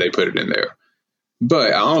know why they put it in there.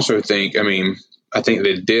 But I also think, I think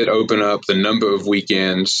they did open up the number of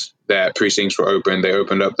weekends that precincts were open. They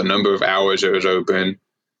opened up the number of hours it was open.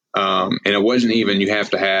 And it wasn't even you have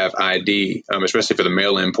to have ID, especially for the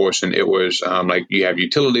mail-in portion. It was like you have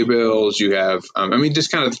utility bills, you have,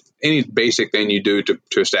 just kind of any basic thing you do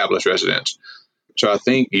to establish residence. So I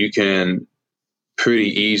think you can pretty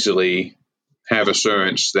easily have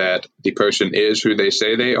assurance that the person is who they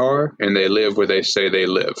say they are and they live where they say they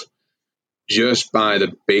live, just by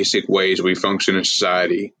the basic ways we function in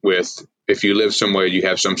society. With if you live somewhere, you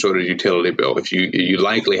have some sort of utility bill. If you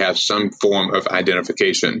likely have some form of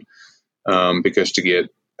identification, because to get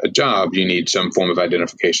a job, you need some form of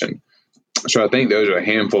identification. So I think those are a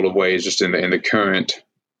handful of ways, just in the current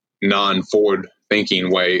non-forward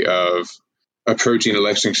thinking way of approaching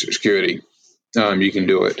election security. You can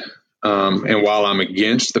do it. And while I'm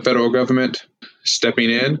against the federal government stepping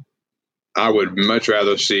in, I would much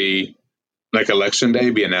rather see like Election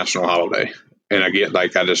Day be a national holiday. And I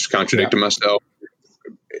just contradicted myself.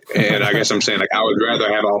 And I guess I'm saying, I would rather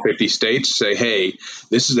have all 50 states say, hey,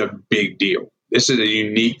 this is a big deal. This is a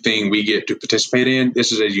unique thing we get to participate in.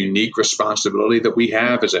 This is a unique responsibility that we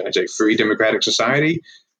have as a free democratic society.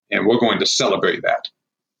 And we're going to celebrate that.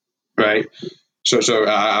 Right. So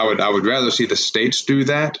I would rather see the states do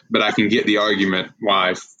that. But I can get the argument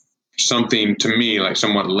why something to me like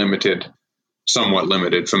somewhat limited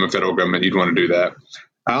from a federal government, you'd want to do that.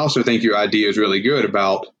 I also think your idea is really good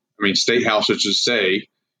about, state houses to say,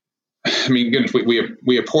 goodness,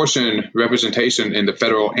 we apportion representation in the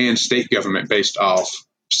federal and state government based off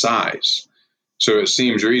size. So it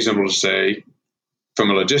seems reasonable to say,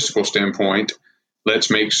 from a logistical standpoint,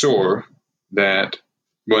 let's make sure that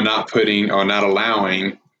we're not putting or not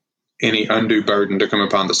allowing any undue burden to come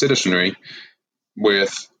upon the citizenry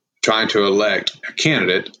with trying to elect a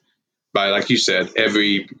candidate by, like you said,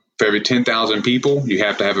 for every 10,000 people, you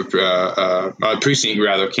have to have a precinct,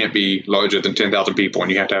 rather, can't be larger than 10,000 people,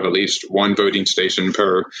 and you have to have at least one voting station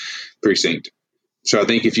per precinct. So I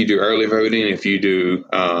think if you do early voting, if you do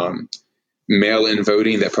mail-in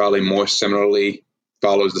voting, that probably more similarly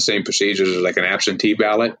follows the same procedures as like an absentee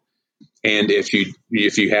ballot. And if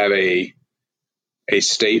you have a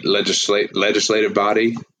state legislative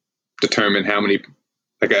body determine how many,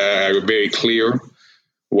 like a very clear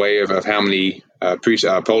way of how many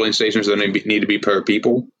polling stations there need to be per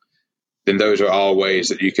people, then those are all ways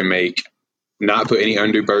that you can not put any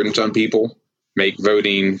undue burdens on people, make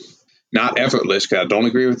voting not effortless, because I don't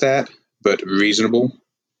agree with that, but reasonable.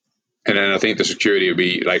 And then I think the security would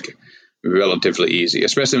be like relatively easy,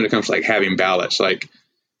 especially when it comes to like having ballots, like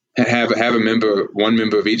have one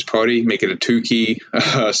member of each party, make it a 2-key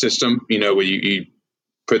system, where you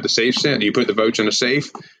put the safes in, you put the votes in a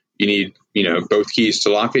safe. You need, both keys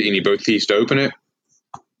to lock it. You need both keys to open it.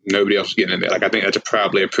 Nobody else is getting in there. Like, I think that's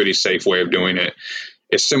probably a pretty safe way of doing it.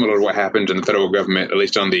 It's similar to what happens in the federal government, at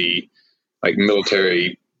least on the like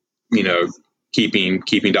military,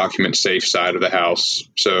 keeping documents safe side of the house.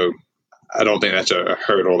 So I don't think that's a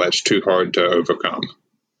hurdle that's too hard to overcome.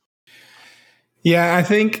 Yeah, I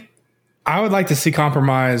think I would like to see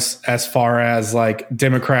compromise as far as like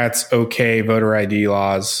Democrats voter ID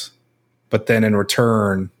laws, but then in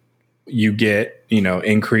return, you get,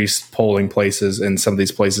 increased polling places in some of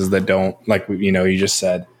these places that don't, like, you just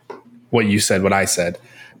said what you said, what I said.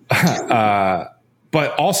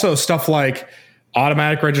 But also stuff like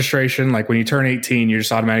automatic registration. Like when you turn 18, you're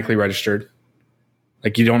just automatically registered.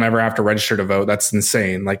 Like you don't ever have to register to vote. That's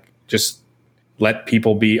insane. Like just let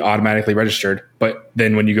people be automatically registered. But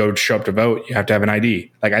then when you go show up to vote, you have to have an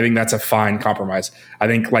ID. Like, I think that's a fine compromise. I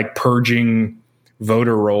think like purging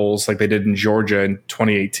voter rolls like they did in Georgia in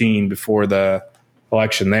 2018 before the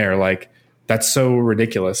election there, like that's so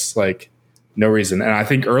ridiculous. Like no reason. And I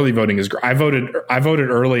think early voting is great. I voted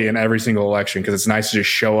early in every single election because it's nice to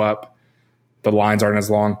just show up. The lines aren't as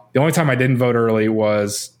long. The only time I didn't vote early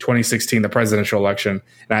was 2016, the presidential election, and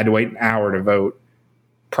I had to wait an hour to vote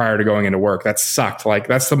prior to going into work. That sucked. Like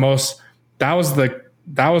that was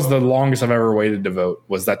the longest I've ever waited to vote,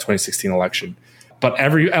 was that 2016 election. But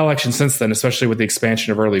every election since then, especially with the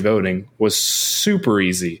expansion of early voting, was super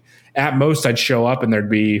easy. At most, I'd show up and there'd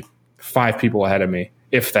be 5 people ahead of me,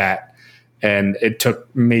 if that. And it took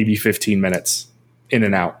maybe 15 minutes in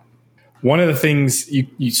and out. One of the things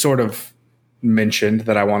you sort of mentioned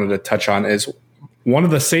that I wanted to touch on is one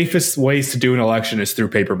of the safest ways to do an election is through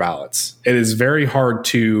paper ballots. It is very hard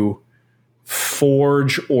to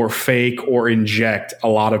forge or fake or inject a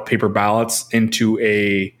lot of paper ballots into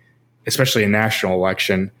especially a national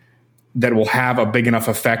election, that will have a big enough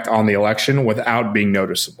effect on the election without being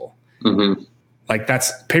noticeable. Mm-hmm. Like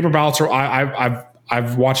that's paper ballots.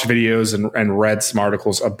 I've watched videos and read some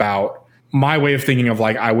articles about my way of thinking of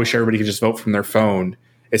like, I wish everybody could just vote from their phone.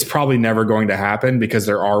 It's probably never going to happen because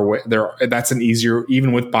that's an easier,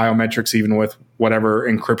 even with biometrics, even with whatever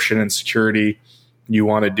encryption and security you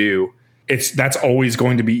want to do, that's always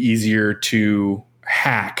going to be easier to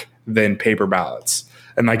hack than paper ballots.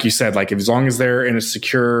 And like you said, like as long as they're in a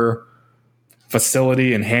secure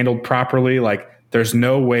facility and handled properly, like there's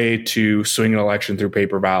no way to swing an election through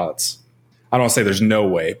paper ballots. I don't want to say there's no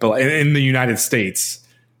way, but in the United States,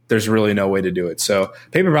 there's really no way to do it. So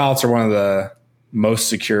paper ballots are one of the most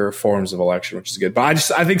secure forms of election, which is good.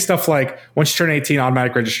 But I think stuff like once you turn 18,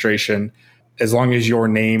 automatic registration, as long as your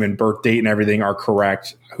name and birth date and everything are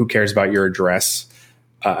correct, who cares about your address?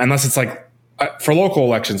 Unless it's like for local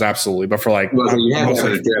elections, absolutely. But for like, well, you have to have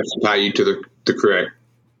an address to tie you to the correct.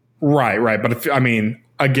 Right. But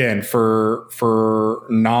again, for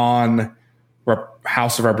non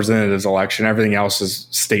House of Representatives election, everything else is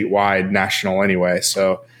statewide, national anyway.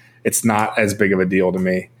 So it's not as big of a deal to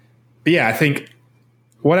me. But yeah, I think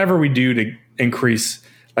whatever we do to increase,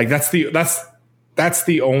 like that's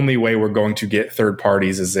the only way we're going to get third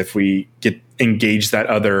parties is if we engage that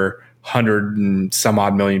other 100 and some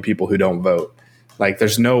odd million people who don't vote. Like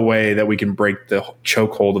there's no way that we can break the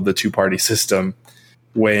chokehold of the two-party system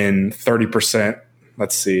when 30%,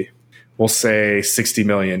 let's see, we'll say 60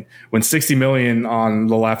 million. When 60 million on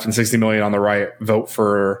the left and 60 million on the right vote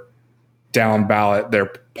for down ballot their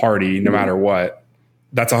party, no matter what,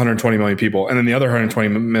 that's 120 million people. And then the other 120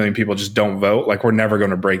 million people just don't vote. Like we're never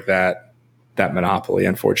going to break that monopoly,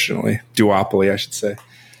 unfortunately. Duopoly, I should say.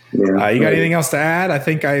 Yeah, you got anything else to add? I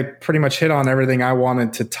think I pretty much hit on everything I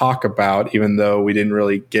wanted to talk about, even though we didn't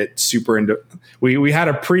really get super into. We had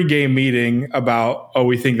a pregame meeting about,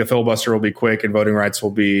 we think the filibuster will be quick and voting rights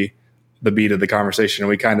will be the beat of the conversation. And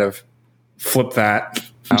we kind of flipped that.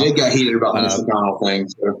 Jake got heated about the McConnell thing.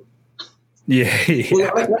 So. Yeah.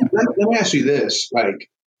 Well, let me ask you this,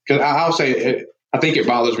 because I'll say I think it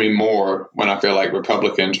bothers me more when I feel like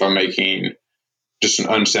Republicans are making just an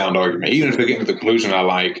unsound argument, even if they're getting to the conclusion I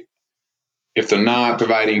like. If they're not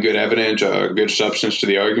providing good evidence or good substance to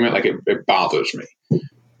the argument, like it bothers me.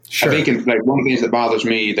 Sure. I think like one of the things that bothers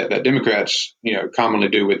me that Democrats commonly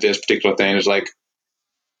do with this particular thing is like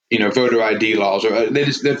voter ID laws, or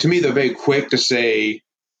to me they're very quick to say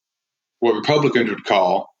what Republicans would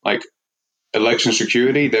call like election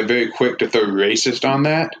security. They're very quick to throw racist on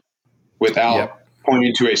that without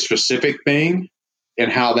pointing to a specific thing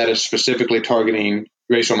and how that is specifically targeting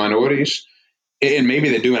racial minorities. And maybe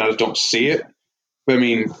they do, and I just don't see it. But I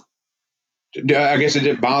mean, I guess it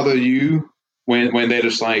did bother you when they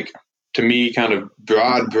just like, to me, kind of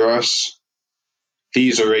broad brush,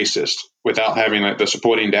 these are racist without having like the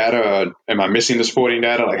supporting data. Or am I missing the supporting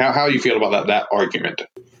data? Like how you feel about that argument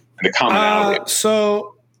and the commonality?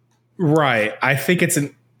 Right. I think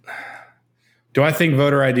do I think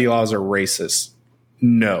voter ID laws are racist?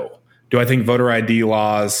 No. Do I think voter ID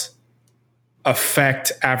laws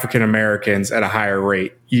affect African Americans at a higher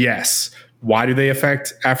rate? Yes. Why do they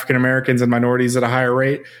affect African Americans and minorities at a higher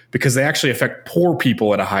rate? Because they actually affect poor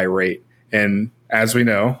people at a high rate. And as we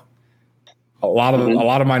know, a lot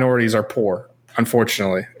of minorities are poor.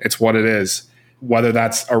 Unfortunately, it's what it is. Whether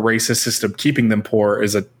that's a racist system keeping them poor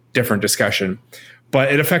is a different discussion.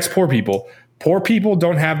 But it affects poor people. Poor people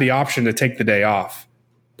don't have the option to take the day off.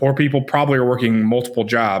 Poor people probably are working multiple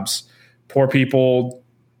jobs. Poor people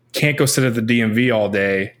can't go sit at the DMV all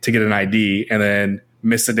day to get an ID and then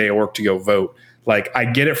miss a day of work to go vote. Like, I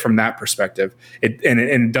get it from that perspective.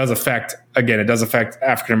 It does affect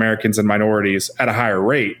African Americans and minorities at a higher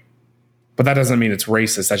rate. But that doesn't mean it's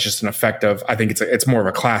racist. That's just an effect of, I think it's more of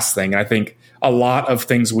a class thing. And I think a lot of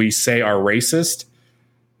things we say are racist,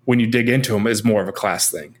 when you dig into them, is more of a class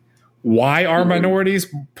thing. Why are minorities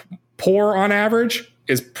poor on average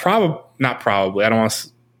is not probably. I don't want to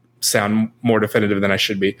sound more definitive than I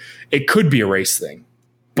should be. It could be a race thing,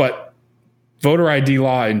 but voter ID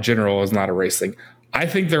law in general is not a race thing. I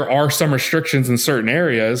think there are some restrictions in certain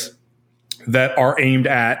areas that are aimed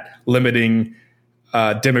at limiting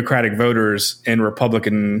Democratic voters in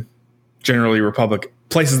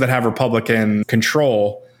places that have Republican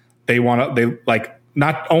control. They like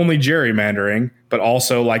not only gerrymandering, but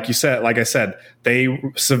also, like I said,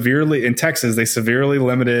 in Texas, they severely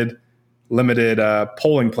limited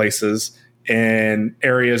polling places in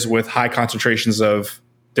areas with high concentrations of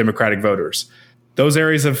Democratic voters. Those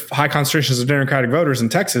areas of high concentrations of Democratic voters in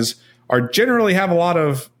Texas generally have a lot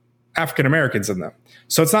of African Americans in them.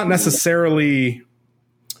 So it's not necessarily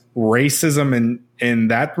racism in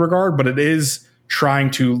that regard, but it is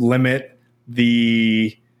trying to limit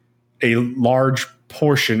a large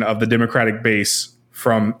portion of the Democratic base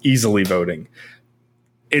from easily voting.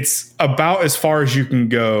 it's about as far as you can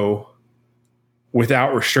go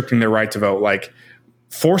without restricting their right to vote. Like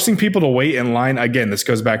forcing people to wait in line. Again, this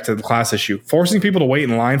goes back to the class issue. Forcing people to wait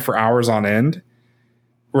in line for hours on end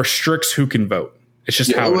restricts who can vote. It's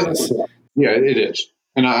just how it is. Yeah, it is.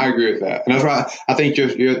 And I agree with that. And that's why I think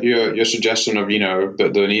your suggestion of,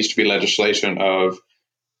 that there needs to be legislation of,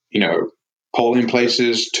 polling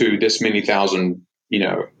places to this many thousand,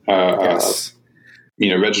 Yes.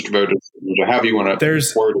 Registered voters, or however you want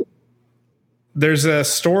to word it. There's a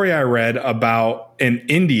story I read about in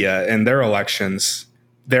India and their elections.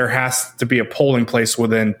 There has to be a polling place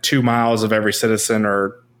within 2 miles of every citizen,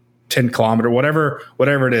 or 10 kilometer, whatever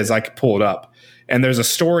it is. I could pull it up. And there's a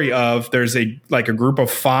story of there's a group of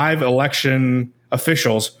 5 election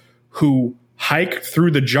officials who hike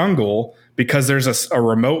through the jungle because there's a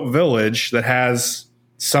remote village that has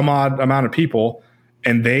some odd amount of people,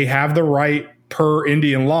 and they have the right per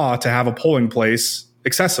Indian law to have a polling place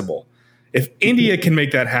accessible. If India can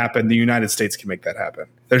make that happen, the United States can make that happen.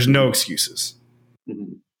 There's no excuses.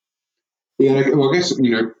 Mm-hmm. Yeah, well, I guess,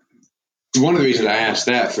 one of the reasons I asked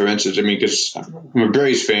that, for instance, because I'm a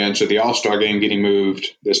Braves fan, so the All-Star game getting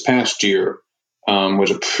moved this past year was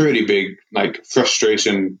a pretty big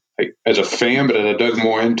frustration as a fan, but as I dug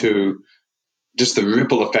more into just the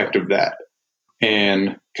ripple effect of that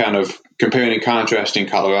and kind of comparing and contrasting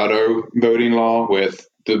Colorado voting law with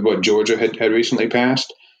what Georgia had recently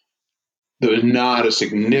passed, there was not a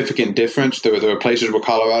significant difference. There were places where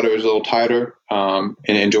Colorado was a little tighter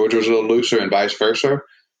and Georgia was a little looser and vice versa.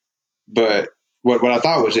 But what I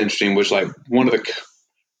thought was interesting was one of the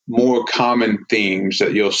more common themes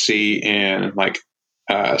that you'll see in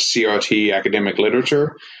CRT academic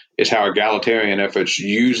literature is how egalitarian efforts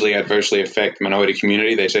usually adversely affect the minority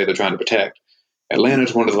community they say they're trying to protect. Atlanta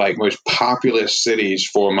is one of the most populous cities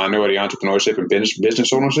for minority entrepreneurship and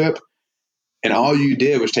business ownership. And all you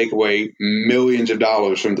did was take away millions of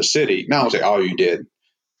dollars from the city. Now, I won't say all you did,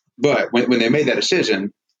 but when they made that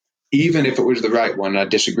decision, even if it was the right one, I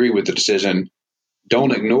disagree with the decision,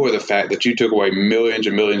 don't ignore the fact that you took away millions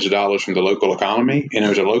and millions of dollars from the local economy. And it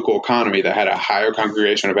was a local economy that had a higher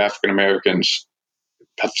congregation of African Americans,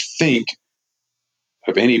 I think,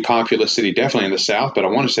 of any populous city, definitely in the South, but I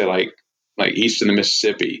want to say like east of the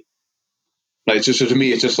Mississippi. It's just, to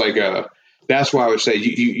me, it's just that's why I would say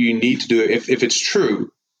you need to do it. If it's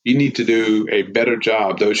true, you need to do a better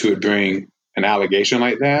job, those who would bring an allegation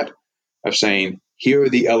like that, of saying, here are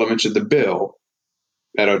the elements of the bill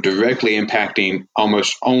that are directly impacting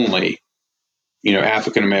almost only,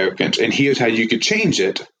 African Americans. And here's how you could change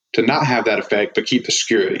it to not have that effect, but keep the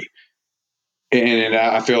security. And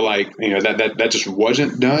I feel like, that just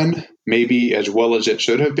wasn't done maybe as well as it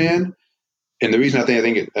should have been. And the reason I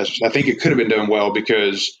think it could have been done well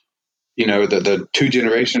because, the 2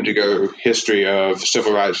 generations ago history of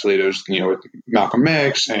civil rights leaders, with Malcolm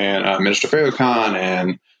X and Minister Farrakhan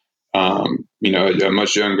and, a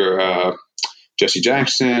much younger Jesse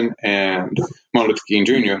Jackson and Martin Luther King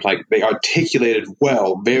Jr., they articulated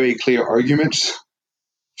well, very clear arguments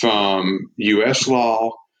from U.S.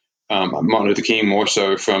 law, Martin Luther King more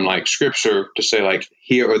so from scripture to say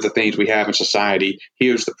here are the things we have in society.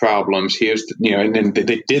 Here's the problems. Here's and then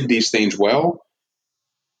they did these things well.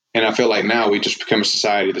 And I feel like now we just become a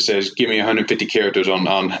society that says, give me 150 characters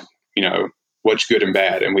on what's good and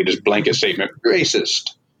bad. And we just blanket statement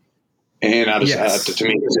racist. And I just, to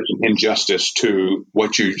me, it's an injustice to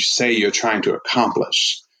what you say you're trying to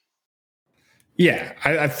accomplish. Yeah,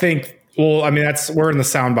 I think. Well, we're in the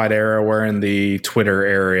soundbite era. We're in the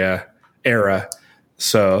Twitter era.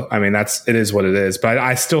 So, it is what it is. But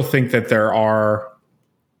I still think that there are.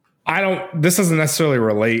 This doesn't necessarily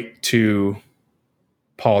relate to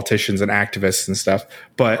politicians and activists and stuff,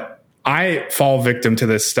 but I fall victim to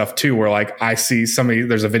this stuff too, where I see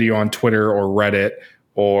there's a video on Twitter or Reddit,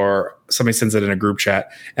 or somebody sends it in a group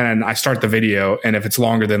chat, and I start the video, and if it's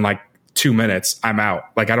longer than 2 minutes, I'm out.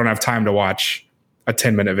 I don't have time to watch a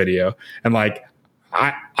 10-minute video. And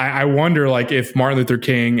I wonder if Martin Luther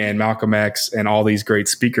King and Malcolm X and all these great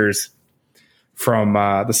speakers from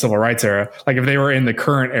the civil rights era, if they were in the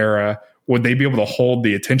current era, would they be able to hold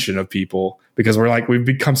the attention of people? Because we've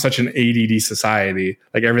become such an ADD society.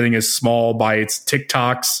 Everything is small bites,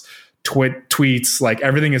 TikToks, tweets,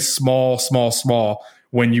 everything is small, small, small.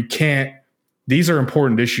 When you can't, these are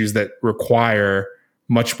important issues that require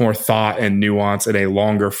much more thought and nuance in a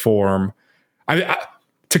longer form.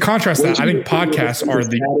 To contrast that, I think podcasts are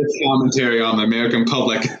the commentary on the American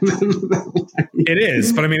public. It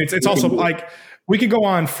is, but it's also we could go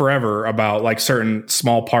on forever about like certain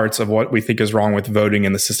small parts of what we think is wrong with voting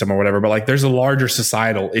in the system or whatever, but like there's a larger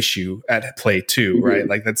societal issue at play too, right?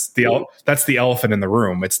 Like that's the elephant in the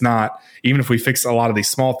room. It's not, even if we fix a lot of these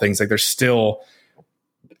small things, like there's still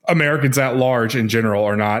Americans at large in general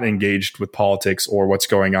are not engaged with politics or what's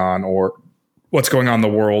going on in the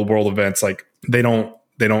world events. Like they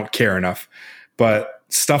don't care enough. But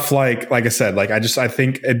stuff like I said, like I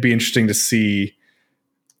think it'd be interesting to see.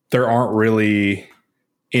 There aren't really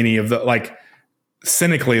any of the, like,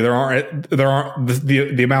 cynically, there aren't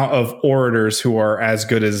the amount of orators who are as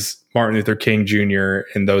good as Martin Luther King Jr.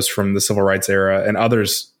 and those from the civil rights era and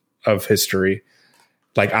others of history.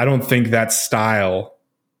 Like, I don't think that style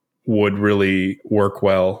would really work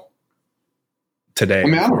well today. I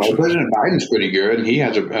mean, I don't know. President Biden's pretty good, and he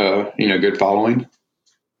has a good following.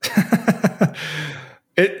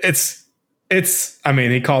 It's, I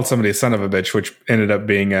mean, he called somebody a son of a bitch, which ended up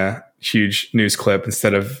being a huge news clip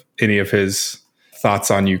instead of any of his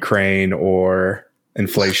thoughts on Ukraine or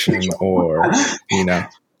inflation or,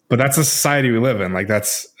 but that's the society we live in. Like,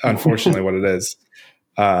 that's unfortunately what it is.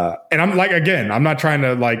 And I'm like, again, I'm not trying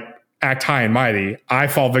to like act high and mighty. I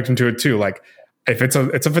fall victim to it too. Like, if it's a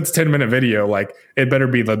 10-minute video, like it better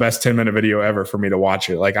be the best 10-minute video ever for me to watch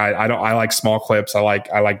it. Like, I like small clips. I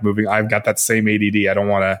like moving. I've got that same ADD.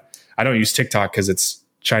 I don't use TikTok because it's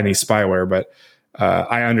Chinese spyware, but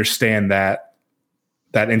I understand that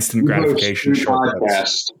instant gratification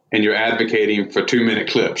podcast, and you're advocating for 2-minute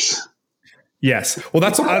clips. Yes. Well,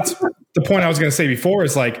 that's the point I was going to say before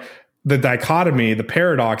is like the dichotomy, the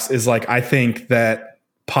paradox is like, I think that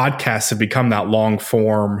podcasts have become that long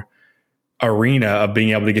form arena of being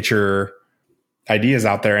able to get your ideas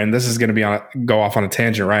out there. And this is going to go off on a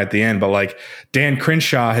tangent right at the end, but like Dan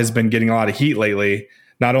Crenshaw has been getting a lot of heat lately.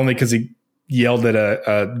 Not only because he yelled at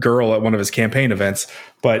a girl at one of his campaign events,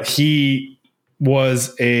 but he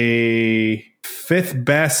was a 5th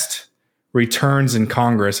best returns in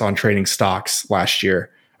Congress on trading stocks last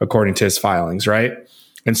year, according to his filings, right?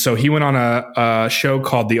 And so he went on a show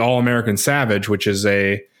called The All-American Savage, which is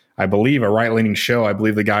I believe, a right-leaning show. I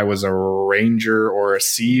believe the guy was a Ranger or a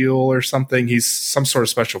SEAL or something. He's some sort of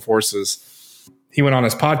special forces. He went on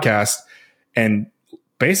his podcast and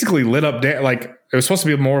basically lit up Dan. Like, it was supposed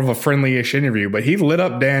to be more of a friendly-ish interview, but he lit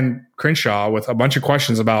up Dan Crenshaw with a bunch of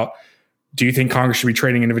questions about, do you think Congress should be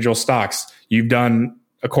trading individual stocks? You've done,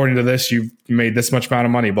 according to this, you've made this much amount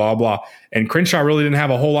of money, blah, blah. And Crenshaw really didn't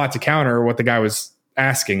have a whole lot to counter what the guy was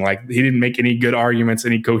asking. Like, he didn't make any good arguments,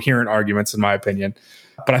 any coherent arguments, in my opinion.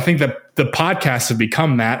 But I think that the podcasts have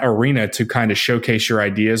become that arena to kind of showcase your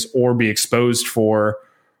ideas or be exposed for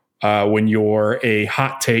when you're a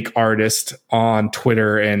hot take artist on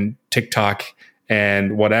Twitter and TikTok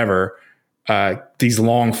and whatever. These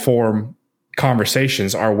long form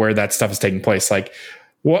conversations are where that stuff is taking place. Like,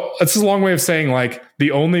 this is a long way of saying, like,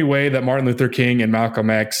 the only way that Martin Luther King and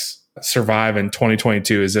Malcolm X survive in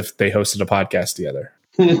 2022 is if they hosted a podcast together.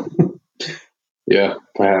 Yeah,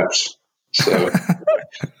 perhaps. So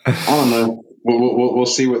I don't know. We'll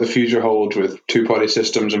see what the future holds with two-party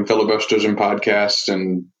systems and filibusters and podcasts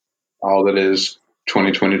and all that is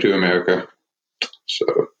 2022 America. So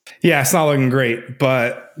yeah, it's not looking great,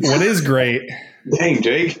 but what is great, dang,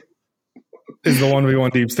 Jake, is the One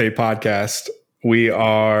V1 Deep State podcast. We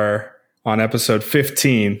are on episode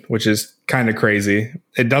 15, which is kind of crazy.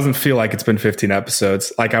 It doesn't feel like it's been 15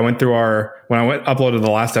 episodes. Like, uploaded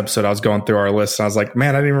the last episode, I was going through our list and I was like,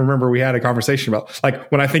 man, I didn't even remember we had a conversation about,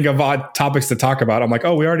 like, when I think of odd topics to talk about, I'm like,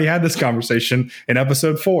 oh, we already had this conversation in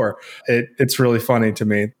episode 4. It's really funny to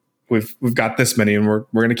me. We've got this many and we're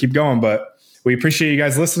going to keep going, but we appreciate you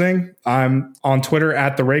guys listening. I'm on Twitter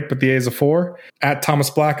at The Rake, but the A is a 4, at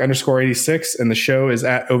Thomas Black _86. And the show is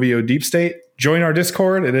at OVO Deep State. Join our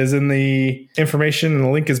Discord. It is in the information and the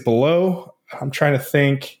link is below. I'm trying to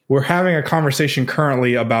think. We're having a conversation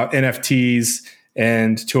currently about NFTs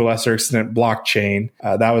and, to a lesser extent, blockchain.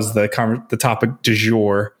 That was the topic du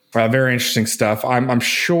jour. Very interesting stuff. I'm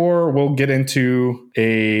sure we'll get into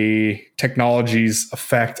a technology's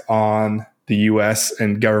effect on the U.S.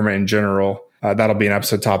 and government in general. That'll be an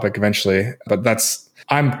episode topic eventually. But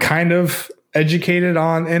I'm kind of educated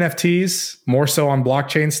on NFTs, more so on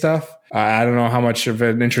blockchain stuff. I don't know how much of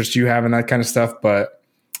an interest you have in that kind of stuff, but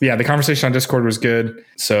yeah, the conversation on Discord was good.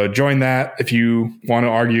 So join that if you want to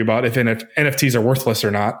argue about if NFTs are worthless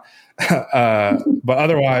or not. But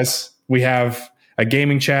otherwise, we have a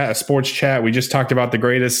gaming chat, a sports chat. We just talked about the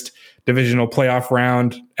greatest divisional playoff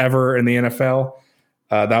round ever in the NFL.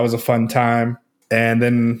 That was a fun time. And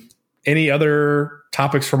then any other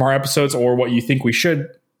topics from our episodes or what you think we should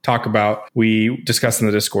talk about, we discuss in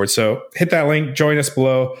the Discord. So hit that link, join us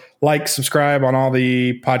below, like, subscribe on all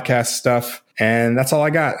the podcast stuff. And that's all I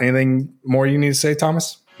got. Anything more you need to say,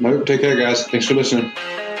 Thomas? No, take care, guys. Thanks for listening.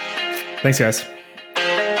 Thanks, guys.